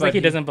Boston. He seems like he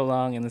doesn't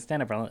belong in the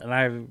stand-up world, and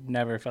I've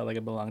never felt like I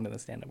belonged in the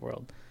stand-up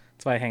world.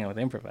 That's why I hang out with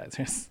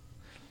improvisers.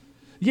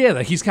 Yeah,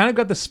 like he's kind of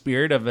got the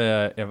spirit of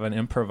an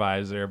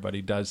improviser, but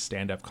he does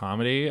stand-up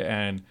comedy.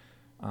 And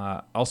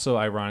also,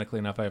 ironically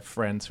enough, I have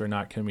friends who are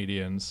not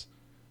comedians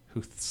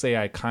who say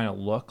I kind of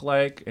look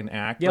like and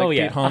act like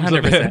Pete Holmes 100%.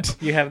 A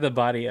bit. You have the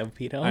body of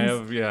Pete Holmes. I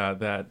have, yeah,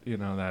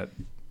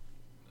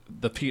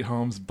 the Pete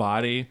Holmes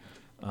body.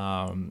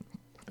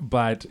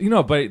 But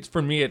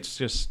for me, it's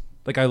just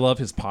like I love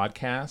his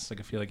podcast. Like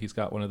I feel like he's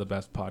got one of the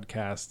best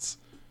podcasts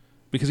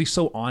because he's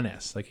so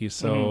honest. Like he's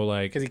so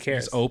like, because he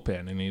cares. He's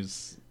open and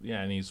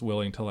he's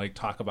willing to like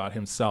talk about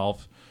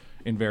himself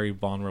in very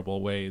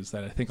vulnerable ways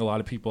that I think a lot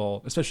of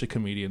people, especially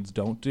comedians,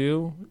 don't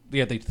do.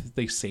 Yeah,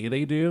 they say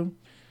they do.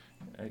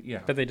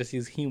 But they just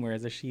use humor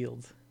as a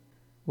shield.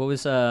 What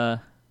was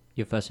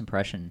your first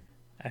impression?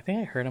 I think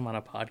I heard him on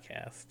a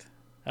podcast.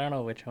 I don't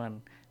know which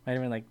one. Might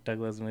have been like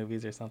Douglas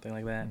Movies or something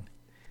like that.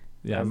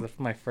 Yeah, that was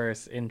my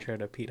first intro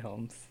to Pete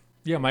Holmes.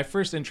 Yeah, my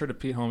first intro to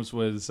Pete Holmes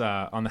was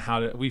on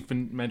the we've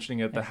been mentioning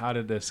it, the How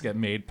Did This Get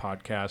Made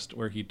podcast,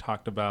 where he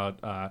talked about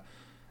I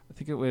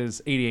think it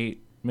was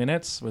 88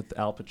 Minutes with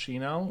Al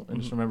Pacino, and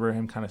just remember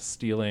him kind of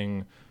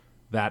stealing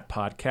that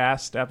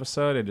podcast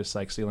episode and just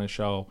like stealing the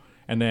show.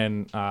 And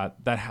then I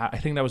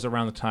think that was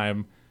around the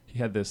time he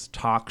had this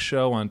talk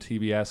show on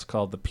TBS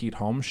called The Pete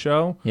Holmes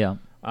Show. Yeah.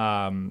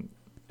 And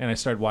I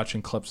started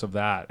watching clips of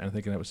that and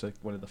thinking it was like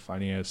one of the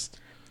funniest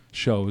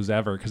shows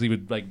ever, because he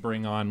would like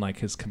bring on like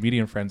his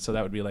comedian friends. So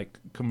that would be like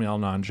Kumail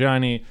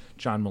Nanjiani,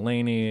 John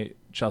Mulaney,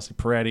 Chelsea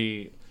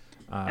Peretti.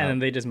 And then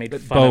they just made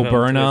fun Bo of him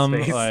Burnham, to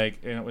his face. like,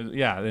 and it was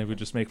they would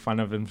just make fun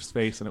of his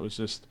face, and it was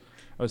just,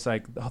 I was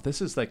like, oh,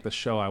 this is like the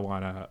show I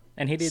want to.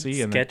 And he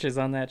did sketches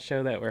on that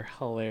show that were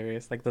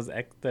hilarious, like those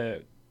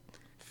the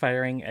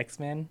firing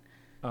X-Men.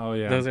 Oh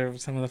yeah, those are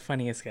some of the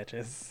funniest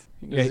sketches.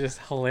 It was just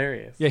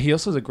hilarious. Yeah, he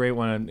also has a great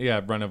one.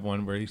 Yeah, run of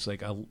one where he's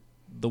like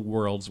the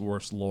world's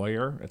worst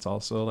lawyer. It's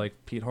also like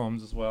Pete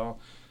Holmes as well,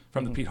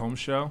 from the Pete Holmes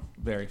Show.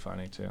 Very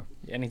funny too.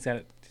 And he's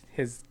got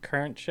his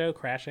current show,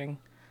 Crashing,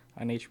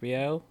 on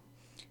HBO.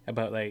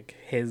 About like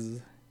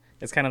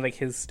it's kind of like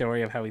his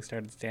story of how he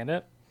started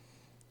stand-up.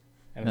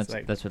 And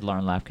that's with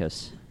Lauren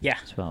Lapkus. Yeah,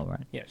 as well,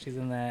 right? Yeah, she's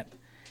in that,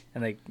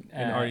 and like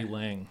and Artie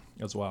Lang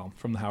as well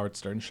from the Howard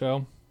Stern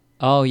Show.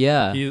 Oh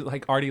yeah, he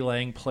like Artie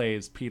Lang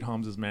plays Pete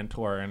Holmes'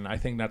 mentor, and I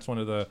think that's one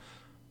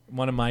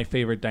of my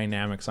favorite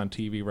dynamics on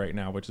TV right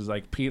now, which is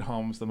like Pete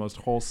Holmes, the most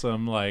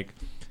wholesome, like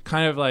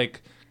kind of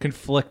like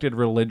conflicted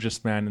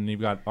religious man, and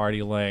you've got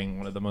Artie Lang,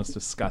 one of the most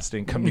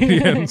disgusting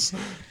comedians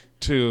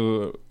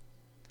to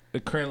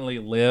currently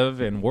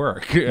live and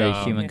work.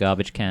 Human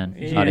garbage can.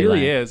 He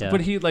really is. Yeah.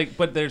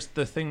 But there's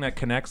the thing that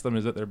connects them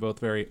is that they're both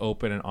very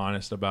open and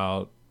honest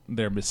about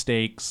their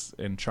mistakes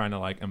and trying to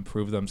like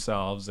improve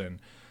themselves. And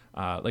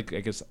like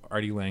I guess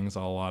Artie Lang's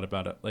all a lot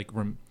about it, like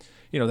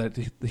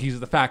that he's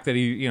the fact that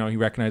he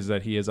recognizes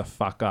that he is a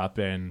fuck up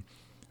and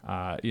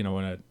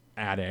an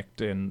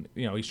addict, and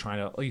he's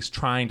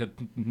trying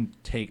to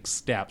take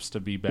steps to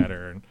be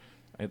better. And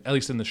at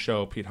least in the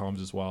show, Pete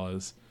Holmes as well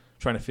is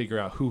trying to figure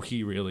out who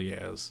he really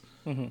is,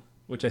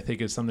 which I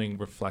think is something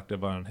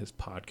reflective on his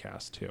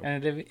podcast too.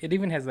 And it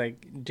even has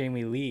like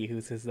Jamie Lee,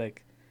 who's his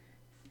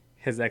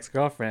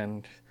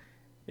ex-girlfriend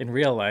in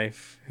real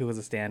life, who was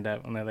a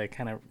stand-up, and they like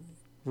kind of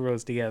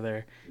rose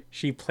together.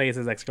 She plays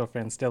his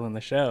ex-girlfriend still in the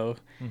show,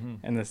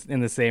 in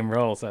the same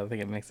role. So I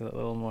think it makes it a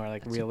little more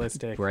like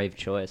realistic. Brave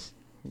choice.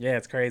 Yeah,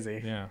 it's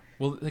crazy. Yeah.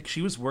 Well, like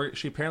she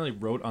apparently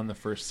wrote on the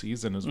first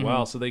season as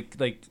well. So they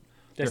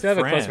still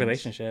have a close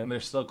relationship. And they're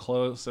still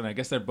close, and I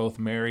guess they're both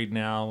married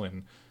now,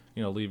 and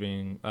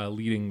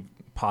leading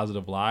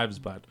positive lives.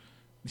 But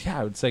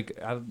yeah, it's like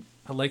I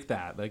like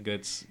that. Like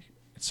it's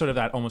sort of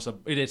that almost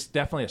it is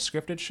definitely a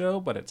scripted show,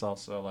 but it's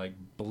also like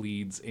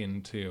bleeds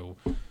into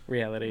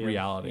reality.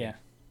 Yeah.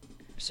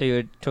 So you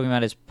were talking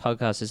about his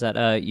podcast. Is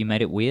that You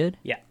Made It Weird?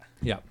 Yeah.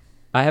 Yeah.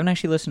 I haven't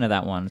actually listened to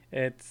that one.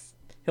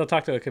 He'll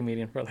talk to a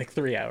comedian for like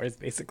 3 hours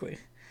basically,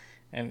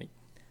 and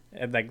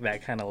at like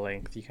that kind of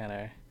length, you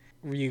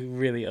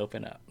really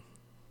open up.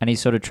 And he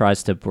sort of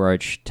tries to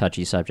broach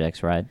touchy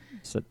subjects, right?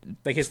 So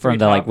Like his from three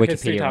the like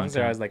his three Wikipedia topics are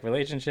one. always like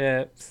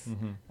relationships,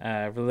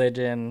 Mm-hmm.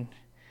 religion,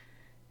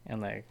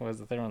 and like what was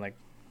the third one? Like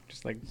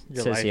just like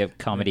your Says life. he have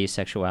comedy,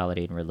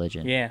 sexuality, and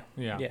religion. Yeah.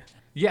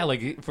 Yeah,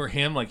 like for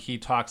him, like he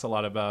talks a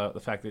lot about the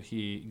fact that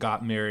he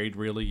got married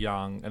really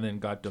young and then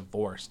got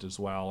divorced as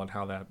well, and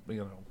how that,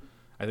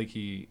 I think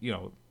he,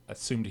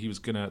 assumed he was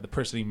the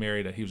person he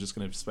married, he was just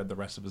gonna spend the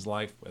rest of his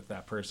life with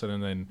that person,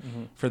 and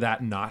then for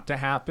that not to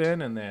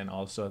happen, and then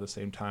also at the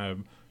same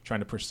time trying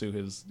to pursue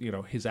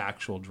his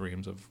actual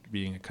dreams of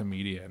being a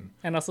comedian,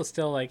 And also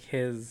still like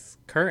his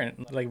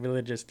current like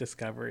religious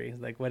discovery,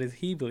 like what does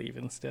he believe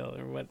in still,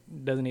 or what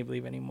doesn't he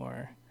believe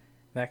anymore?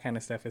 That kind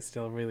of stuff is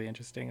still really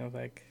interesting. Of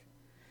like,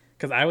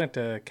 because I went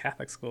to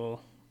Catholic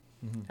school,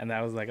 and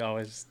that was like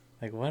always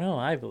like, what do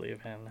I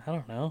believe in? I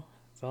don't know.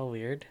 It's all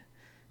weird.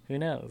 Who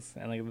knows?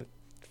 And like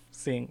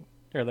seeing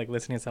or like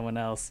listening to someone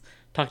else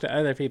talk to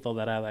other people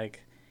that I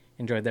like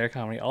enjoyed their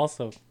comedy,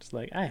 also just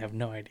like I have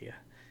no idea.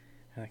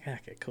 I'm like,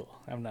 okay, cool.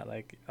 I'm not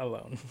like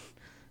alone.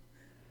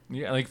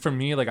 Yeah, like for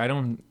me, like I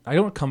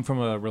don't come from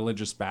a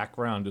religious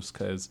background, just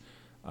because,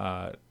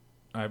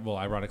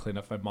 ironically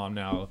enough, my mom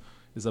now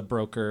is a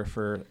broker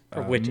for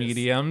witches.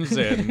 mediums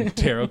and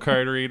tarot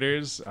card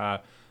readers.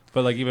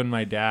 But like even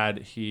my dad,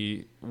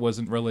 he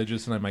wasn't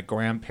religious, and like my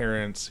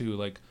grandparents who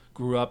like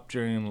grew up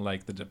during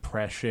like the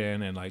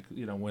Depression and like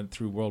went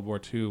through World War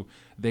II,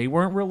 they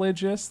weren't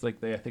religious.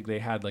 Like I think they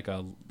had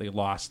they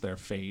lost their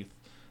faith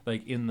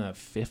like in the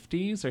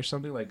 50s or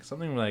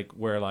something like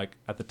where like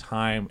at the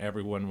time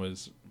everyone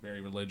was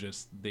very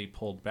religious, they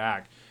pulled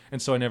back,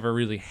 and so I never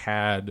really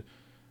had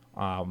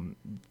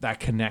that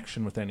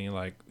connection with any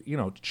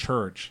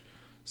church.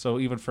 So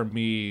even for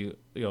me,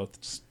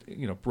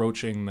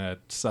 broaching that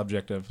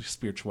subject of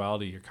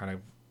spirituality, you're kind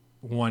of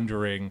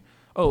wondering,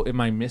 oh, am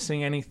I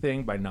missing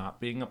anything by not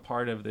being a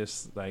part of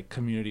this like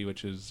community,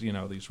 which is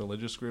these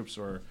religious groups,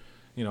 or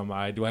do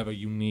I have a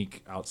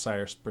unique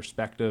outsider's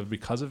perspective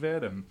because of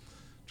it? And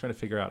trying to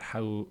figure out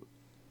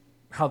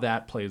how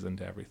that plays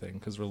into everything,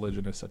 because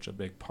religion is such a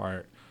big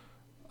part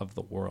of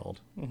the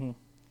world. Mm-hmm.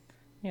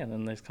 Yeah, and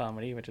then there's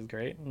comedy, which is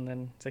great, and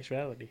then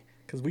sexuality,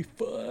 because we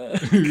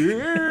fuck.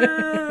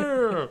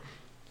 Yeah.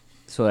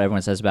 That's what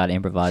everyone says about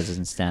improvisers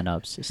and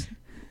stand-ups, just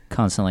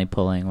constantly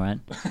pulling, right?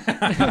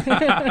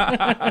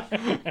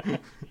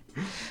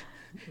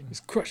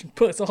 Just crushing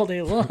puss all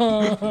day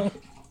long.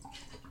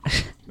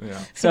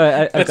 Yeah.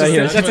 So I got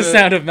here. That's the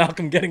sound of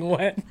Malcolm getting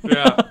wet.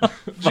 Yeah.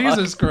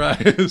 Jesus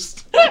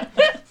Christ.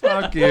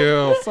 Fuck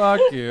you.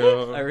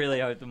 I really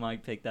hope the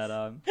mic picked that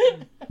up.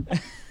 It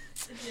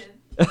did.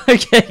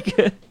 Okay,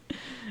 good.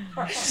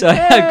 So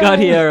I got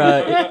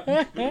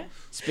here.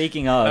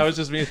 Speaking of, That was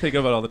just me thinking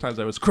about all the times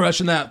I was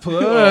crushing that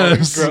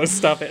puss. Oh, gross,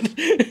 stop it.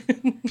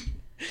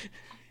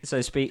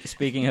 so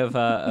speaking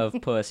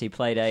of puss, he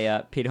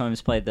played Pete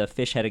Holmes played the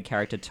fish-headed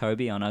character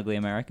Toby on Ugly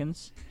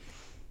Americans.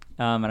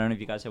 I don't know if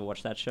you guys ever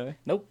watched that show.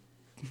 Nope.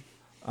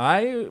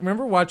 I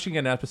remember watching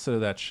an episode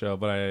of that show,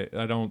 but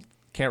I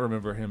can't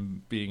remember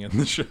him being in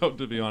the show,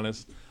 to be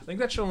honest. I think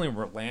that show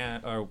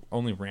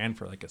only ran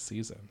for like a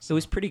season. So. It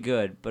was pretty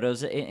good, but it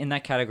was in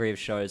that category of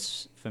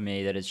shows for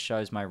me that is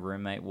shows my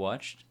roommate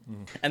watched.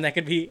 And that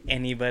could be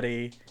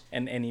anybody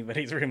and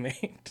anybody's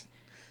roommate.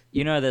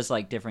 There's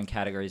like different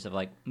categories of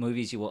like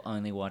movies you will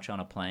only watch on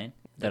a plane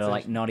that are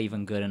like not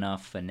even good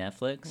enough for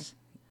Netflix.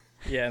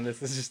 Yeah, and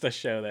this is just a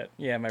show that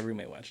my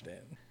roommate watched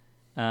it.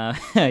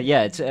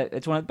 Yeah,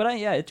 it's one, but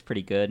it's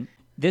pretty good.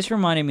 This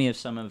reminded me of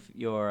some of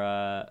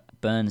your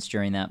burns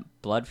during that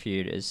blood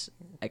feud. Is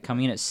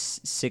coming in at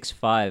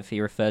 6'5", he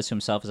refers to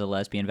himself as a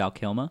lesbian Val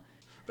Kilmer.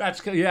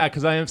 That's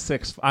because I am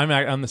 6'.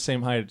 I'm the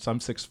same height, so I'm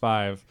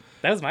 6'5".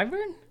 That was my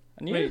burn?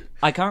 I knew it.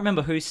 I can't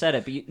remember who said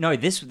it,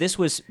 but this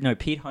was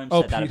Pete Holmes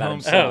said that Pete about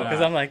Holmes himself. Oh,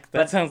 because I'm like,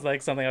 that sounds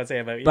like something I would say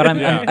about you. But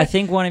I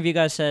think one of you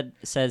guys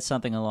said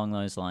something along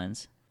those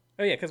lines.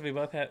 Oh yeah, because we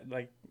both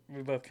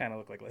kind of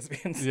look like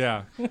lesbians.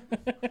 Yeah.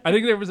 I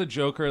think there was a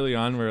joke early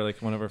on where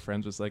like one of our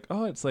friends was like,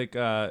 oh, it's like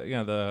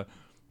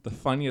the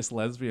funniest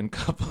lesbian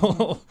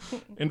couple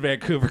in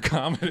Vancouver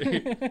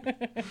comedy.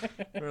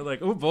 We're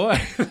like, oh boy.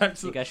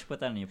 You guys should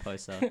put that on your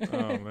poster.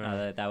 Oh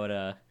man. That would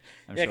I'm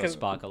Yeah, sure 'cause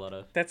spark a lot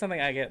of. That's something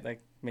I get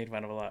like made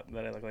fun of a lot,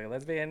 that I look like a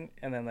lesbian.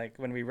 And then like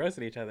when we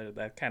roasted each other,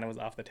 that kind of was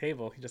off the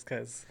table just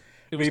because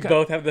we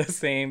both have the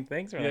same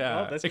things. We're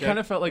Yeah, like, oh, it kind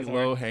of felt like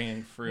low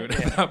hanging fruit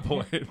at that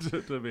point,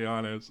 to be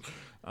honest.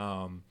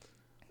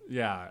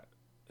 Yeah,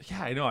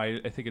 I know. I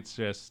think it's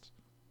just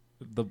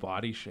the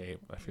body shape.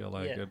 I feel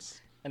like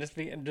it's. And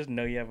just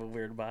know you have a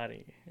weird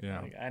body.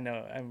 Yeah. Like, I know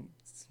I'm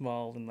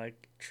small and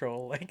like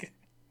troll like.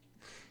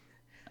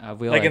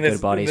 We all Like have in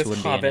good bodies. this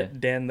Wouldn't be hobbit into.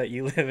 den that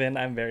you live in,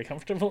 I'm very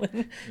comfortable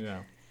in. Yeah.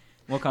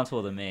 more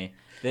comfortable than me.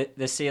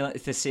 The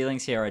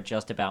ceilings here are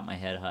just about my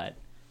head height,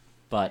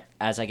 but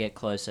as I get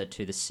closer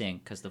to the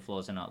sink, because the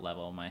floors are not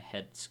level, my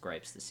head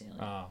scrapes the ceiling.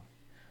 Oh.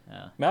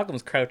 Yeah.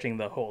 Malcolm's crouching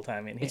the whole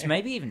time in here. It's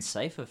maybe even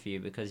safer for you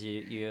because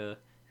you're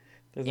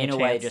There's in no a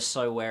way chance. just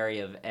so wary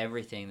of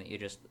everything that you're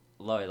just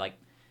low. Like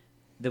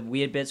the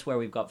weird bits where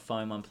we've got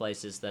foam on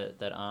places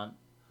that aren't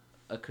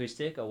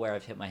acoustic or where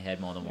I've hit my head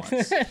more than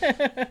once.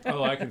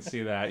 Oh, I can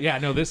see that. Yeah,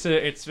 no,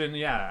 it's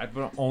been, I've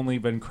only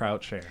been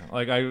crouching.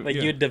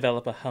 You'd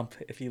develop a hump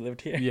if you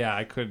lived here. Yeah,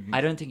 I couldn't.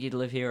 I don't think you'd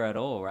live here at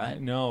all, right?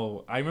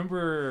 No, I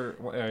remember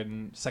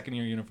in second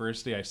year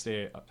university,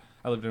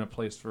 I lived in a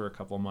place for a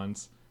couple of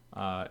months,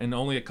 and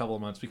only a couple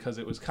of months because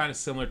it was kind of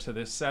similar to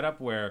this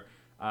setup where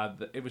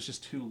it was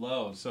just too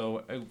low.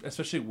 So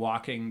especially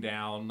walking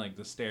down like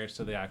the stairs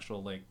to the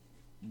actual like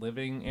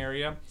living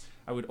area,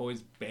 I would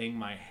always bang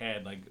my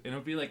head, like, and it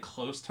would be like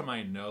close to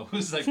my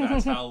nose, like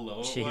that's how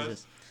low it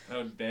was. I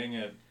would bang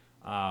it,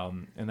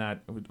 and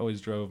that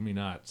always drove me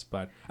nuts.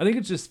 But I think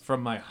it's just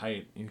from my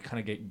height, you kind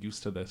of get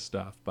used to this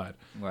stuff. But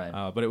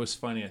Right. but it was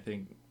funny, I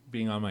think,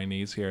 being on my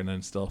knees here and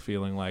then still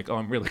feeling like, oh,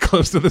 I'm really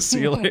close to the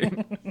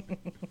ceiling.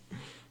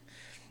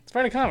 It's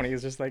part of comedy.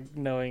 It's just like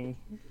knowing,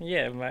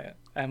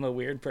 I'm a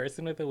weird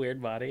person with a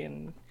weird body,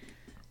 and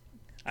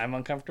I'm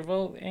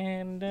uncomfortable,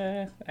 and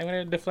I'm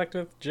gonna deflect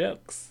with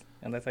jokes,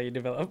 and that's how you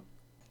develop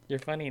your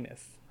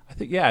funniness. I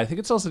think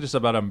it's also just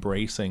about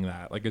embracing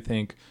that. Like, I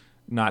think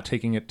not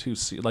taking it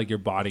like your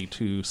body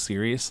too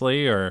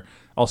seriously, or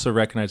also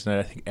recognizing that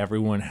I think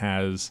everyone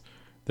has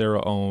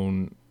their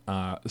own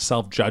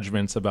self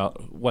judgments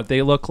about what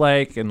they look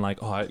like, and like,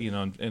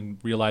 and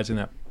realizing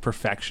that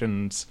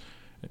perfection's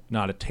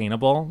not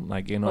attainable.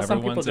 Like, Well, some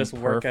people everyone's just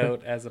work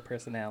imperfect. out as a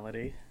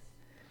personality.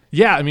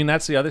 Yeah, I mean,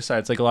 that's the other side.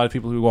 It's like a lot of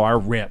people who are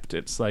ripped.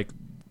 It's like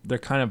they're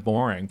kind of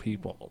boring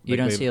people. You Like,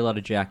 don't see a lot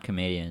of jacked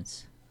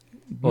comedians.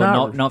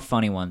 Or not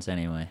funny ones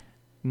anyway.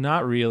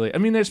 Not really. I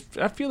mean, I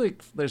feel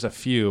like there's a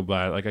few,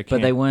 but like I can't.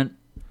 But they weren't.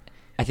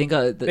 I think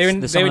They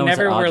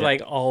never were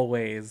like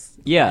always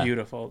Yeah.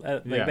 beautiful.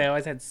 They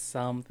always had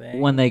something.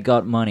 when they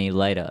got money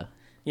later,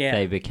 yeah.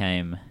 they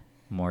became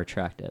more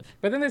attractive.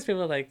 But then there's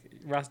people like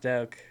Ross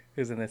Doak,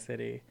 who's in the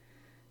city,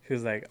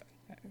 who's like,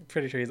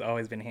 pretty sure he's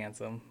always been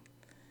handsome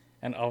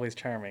and always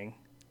charming,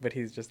 but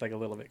he's just like a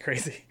little bit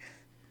crazy.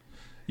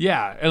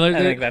 Yeah, and like, I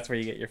think that's where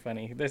you get your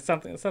funny. There's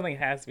something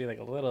has to be like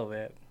a little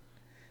bit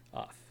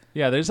off.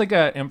 yeah, there's like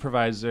a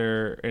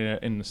improviser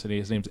in the city.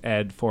 His name's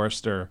Ed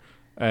Forrester,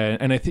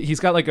 and he's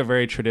got like a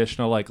very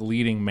traditional like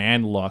leading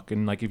man look.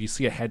 And like if you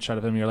see a headshot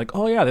of him, you're like,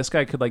 oh yeah, this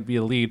guy could like be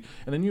a lead.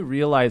 And then you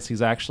realize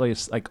he's actually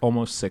like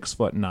almost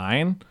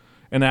 6'9",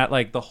 and that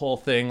like the whole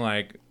thing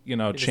like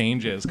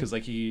changes because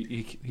like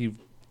he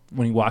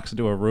when he walks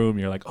into a room,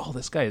 you're like, oh,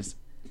 this guy is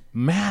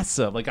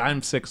massive. Like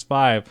I'm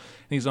 6'5", and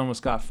he's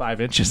almost got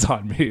 5 inches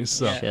on me.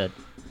 So Yeah. Shit.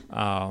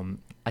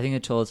 I think the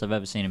tallest I've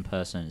ever seen in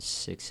person is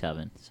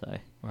 6'7". So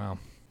wow.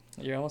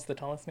 You're almost the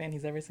tallest man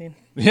he's ever seen.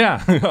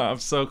 Yeah, I'm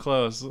so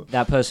close.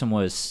 that person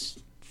was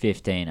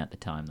 15 at the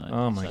time, though.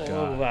 Oh my So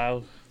god. Oh,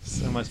 wow.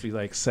 So it must be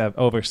like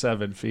over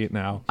 7 feet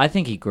now. I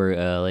think he grew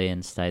early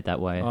and stayed that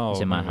way. Oh,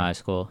 He's in my maybe. high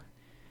school.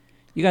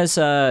 You guys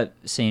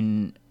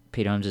seen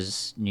Pete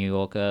Holmes' New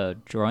Yorker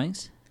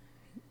drawings?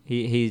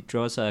 He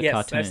draws Yes,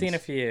 cartoons. I've seen a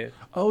few.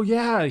 Oh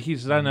yeah,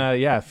 he's done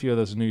a few of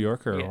those New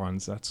Yorker Yeah.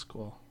 ones. That's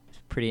cool.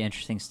 Pretty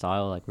interesting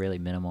style, like really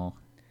minimal.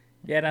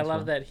 Yeah, and I As love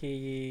well. that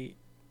he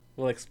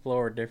will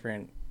explore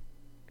different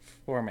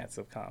formats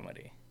of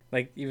comedy.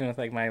 Like even with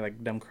like my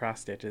like dumb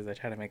cross stitches, I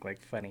try to make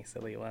like funny,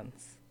 silly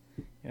ones.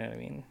 You know what I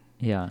mean?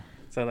 Yeah.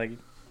 So like,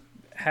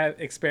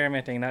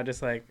 experimenting, not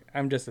just like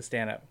I'm just a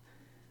stand-up,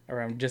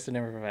 or I'm just an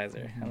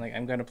improviser. I'm like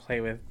I'm going to play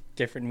with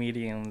different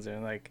mediums, or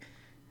like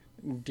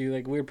do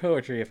like weird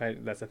poetry if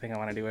that's the thing I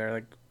want to do, or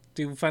like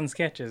do fun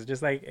sketches.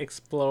 Just like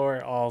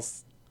explore all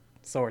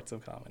sorts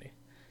of comedy.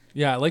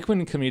 Yeah, I like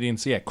when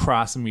comedians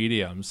cross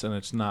mediums, and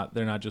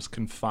they're not just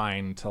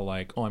confined to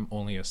like, oh, I'm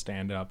only a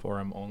stand-up, or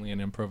I'm only an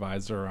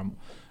improviser, or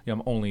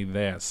I'm only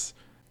this.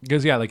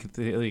 Because like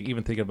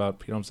even thinking about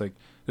Pete Holmes, like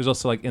there's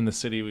also like in the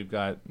city we've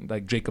got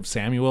like Jacob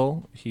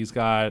Samuel. He's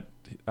had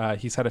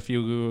a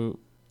few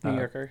New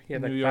Yorker. He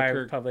had like New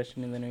Yorker 5 published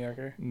in the New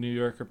Yorker. New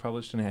Yorker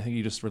published, and I think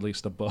he just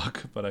released a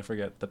book, but I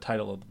forget the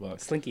title of the book.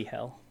 Slinky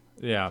Hell.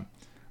 Yeah.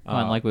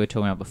 And like we were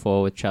talking about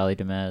before with Charlie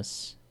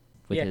Demers,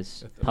 with Yeah.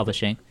 his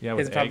publishing. Yeah,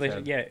 His with published,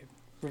 Egghead. yeah,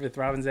 with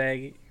Robin's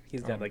Egg.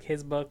 He's got like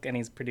his book, and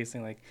he's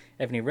producing like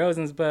Ebony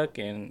Rosen's book,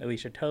 and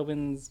Alicia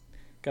Tobin's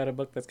got a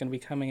book that's going to be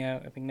coming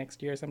out, I think,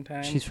 next year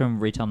sometime. She's from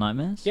Retail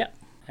Nightmares? Yeah.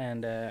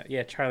 And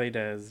Charlie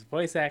does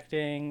voice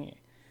acting.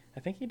 I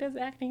think he does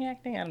acting.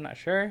 I'm not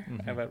sure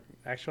about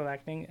actual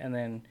acting. And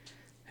then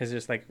his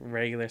just like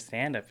regular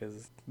stand-up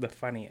is the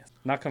funniest.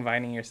 Not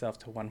confining yourself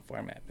to one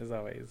format is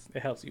always,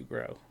 it helps you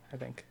grow, I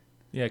think.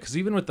 Yeah, because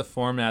even with the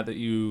format that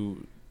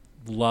you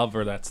love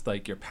or that's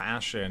like your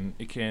passion,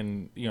 it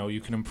can,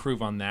 you can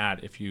improve on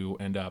that if you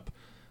end up,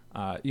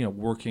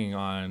 working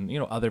on,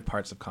 other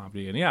parts of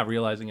comedy and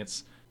realizing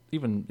it's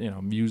even,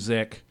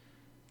 music,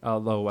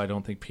 although I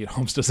don't think Pete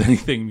Holmes does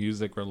anything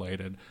music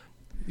related.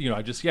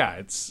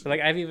 it's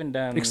Like I've even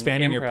done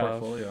expanding your improv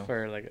portfolio.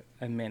 for like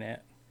a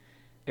minute.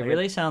 It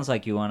really sounds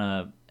like you want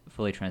to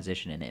fully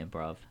transition into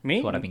improv. Me?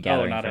 That's what I've been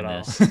gathering not from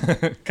at this.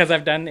 all. Because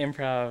I've done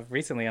improv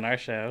recently on our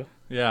show.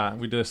 Yeah,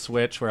 we did a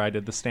switch where I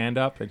did the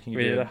stand-up and he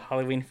We did. did a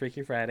Halloween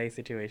Freaky Friday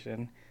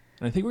situation.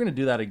 And I think we're going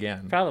to do that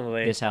again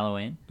Probably. This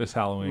Halloween. this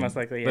Halloween. Most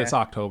likely, This yeah.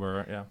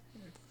 October, yeah.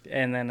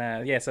 And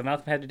then, so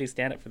Malcolm had to do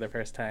stand-up for the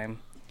first time,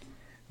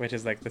 which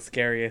is like the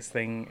scariest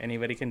thing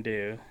anybody can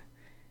do.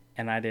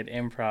 And I did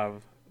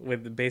improv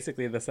with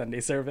basically the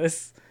Sunday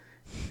service.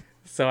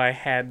 So I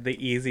had the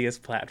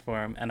easiest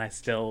platform, and I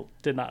still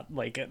did not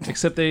like it.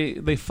 Except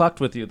they fucked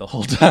with you the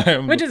whole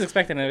time. Which is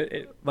expected.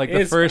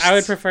 I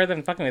would prefer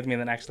them fucking with me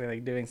than actually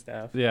like doing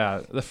stuff.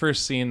 Yeah, the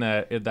first scene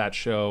in that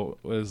show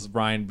was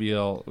Ryan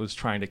Beale was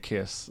trying to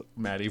kiss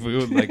Matty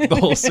Vu, like the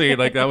whole scene.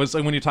 Like that was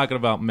like, when you're talking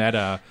about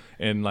meta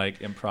and like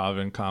improv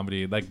and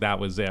comedy, like that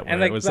was it. And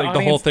like, it was like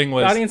the whole thing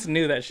was. The audience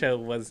knew that show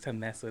was to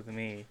mess with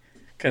me.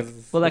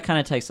 Well, that kind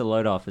of takes the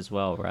load off as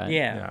well, right?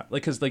 Yeah.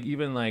 Like, cause like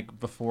even like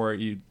before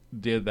you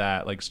did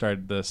that, like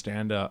started the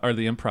stand up or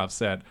the improv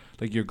set,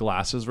 like your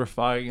glasses were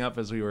fogging up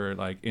as we were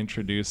like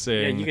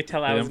introducing. Yeah, you could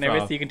tell I was improv.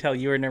 nervous. You can tell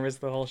you were nervous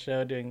the whole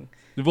show doing.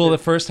 Well, the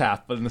first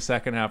half, but in the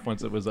second half,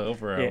 once it was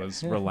over, I Yeah.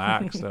 was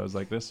relaxed. I was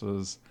like, this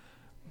was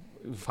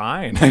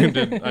fine. I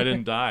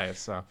didn't die.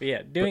 So But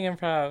yeah, doing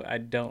improv I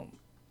don't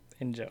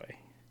enjoy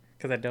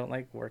because I don't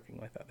like working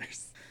with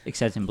others.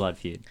 Except in Blood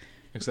Feud.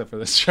 except for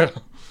this show.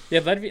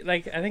 Yeah, but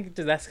like I think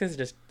that's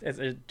because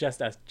it's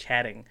just us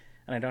chatting,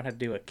 and I don't have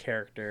to do a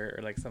character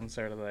or like some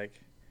sort of like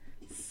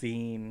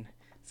scene.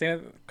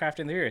 Same with Craft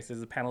and the Furious.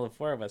 There's a panel of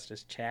 4 of us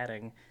just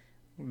chatting.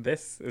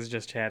 This is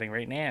just chatting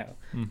right now,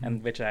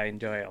 and which I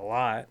enjoy a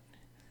lot,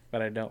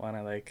 but I don't want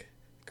to like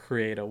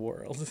create a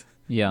world.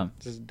 Yeah.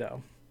 Just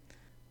dumb.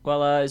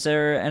 Well, is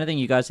there anything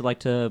you guys would like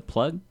to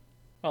plug?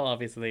 Well,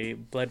 obviously,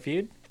 Blood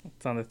Feud.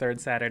 It's on the 3rd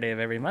Saturday of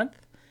every month.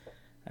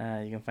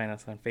 You can find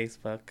us on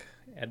Facebook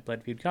at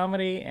Blood Feud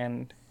Comedy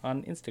and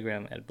on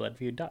Instagram at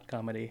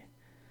bloodfeud.comedy.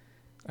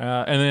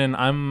 And then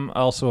I'm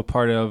also a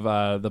part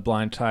of the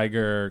Blind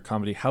Tiger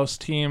Comedy House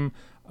team,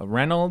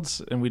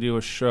 Reynolds, and we do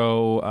a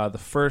show the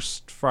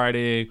first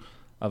Friday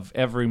of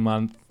every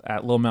month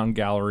at Little Mountain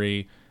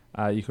Gallery.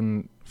 You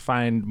can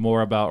find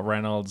more about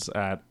Reynolds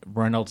at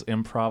Reynolds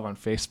Improv on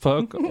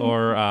Facebook,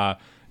 or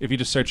if you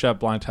just search up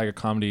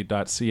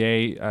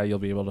blindtigercomedy.ca, you'll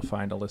be able to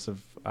find a list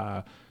of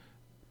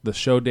the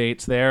show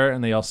dates there.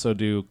 And they also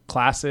do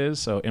classes,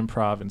 so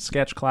improv and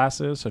sketch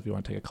classes. So if you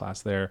want to take a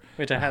class there,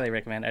 Which I highly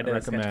recommend. I did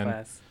a sketch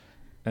class.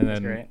 and That's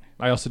then great.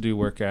 I also do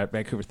work at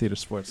Vancouver Theatre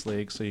Sports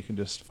League, so you can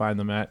just find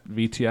them at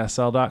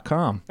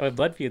vtsl.com. Oh,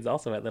 Blood Feud's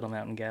also at Little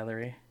Mountain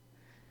Gallery.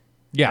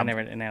 Yeah, I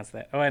never announced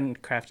that. Oh,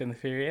 and Craft and the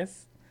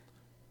Furious.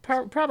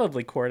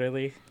 Probably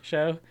quarterly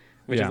show,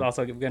 which is Yeah.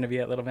 also going to be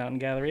at Little Mountain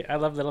Gallery. I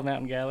love Little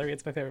Mountain Gallery.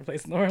 It's my favorite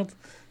place in the world.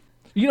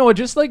 you know what?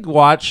 Just like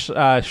watch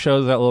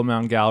shows at Little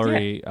Mountain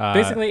Gallery. Yeah.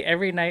 Basically,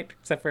 every night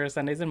except for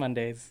Sundays and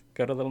Mondays,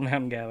 go to Little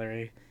Mountain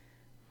Gallery.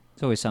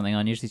 There's always something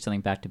on, usually something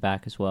back to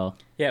back as well.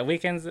 Yeah,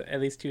 weekends at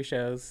least 2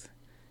 shows,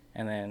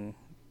 and then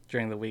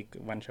during the week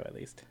 1 show at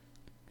least.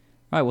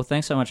 All right, well,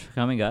 thanks so much for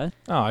coming, guys.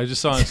 Oh, I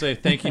just want to say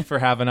thank you for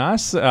having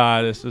us.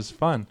 This was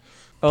fun.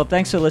 Well,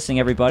 thanks for listening,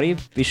 everybody.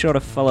 Be sure to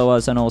follow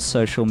us on all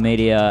social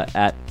media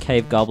at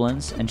Cave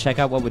Goblins, and check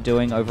out what we're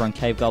doing over on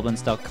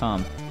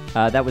cavegoblins.com.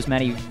 That was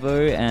Matty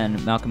Vu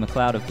and Malcolm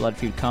Mcleod of Blood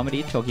Feud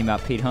Comedy talking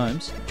about Pete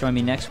Holmes. Join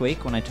me next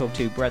week when I talk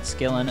to Brett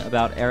Skillen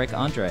about Eric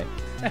Andre.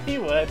 He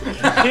would. He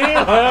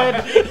would.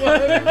 He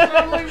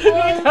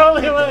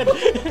totally would.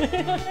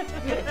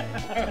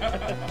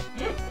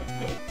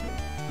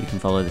 You can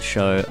follow the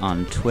show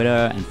on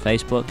Twitter and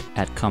Facebook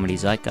at Comedy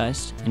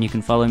Zeitgeist, and you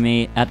can follow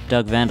me at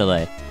Doug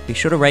Vanderlei. Be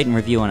sure to rate and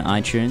review on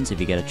iTunes if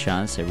you get a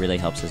chance. It really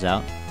helps us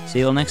out. See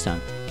you all next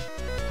time.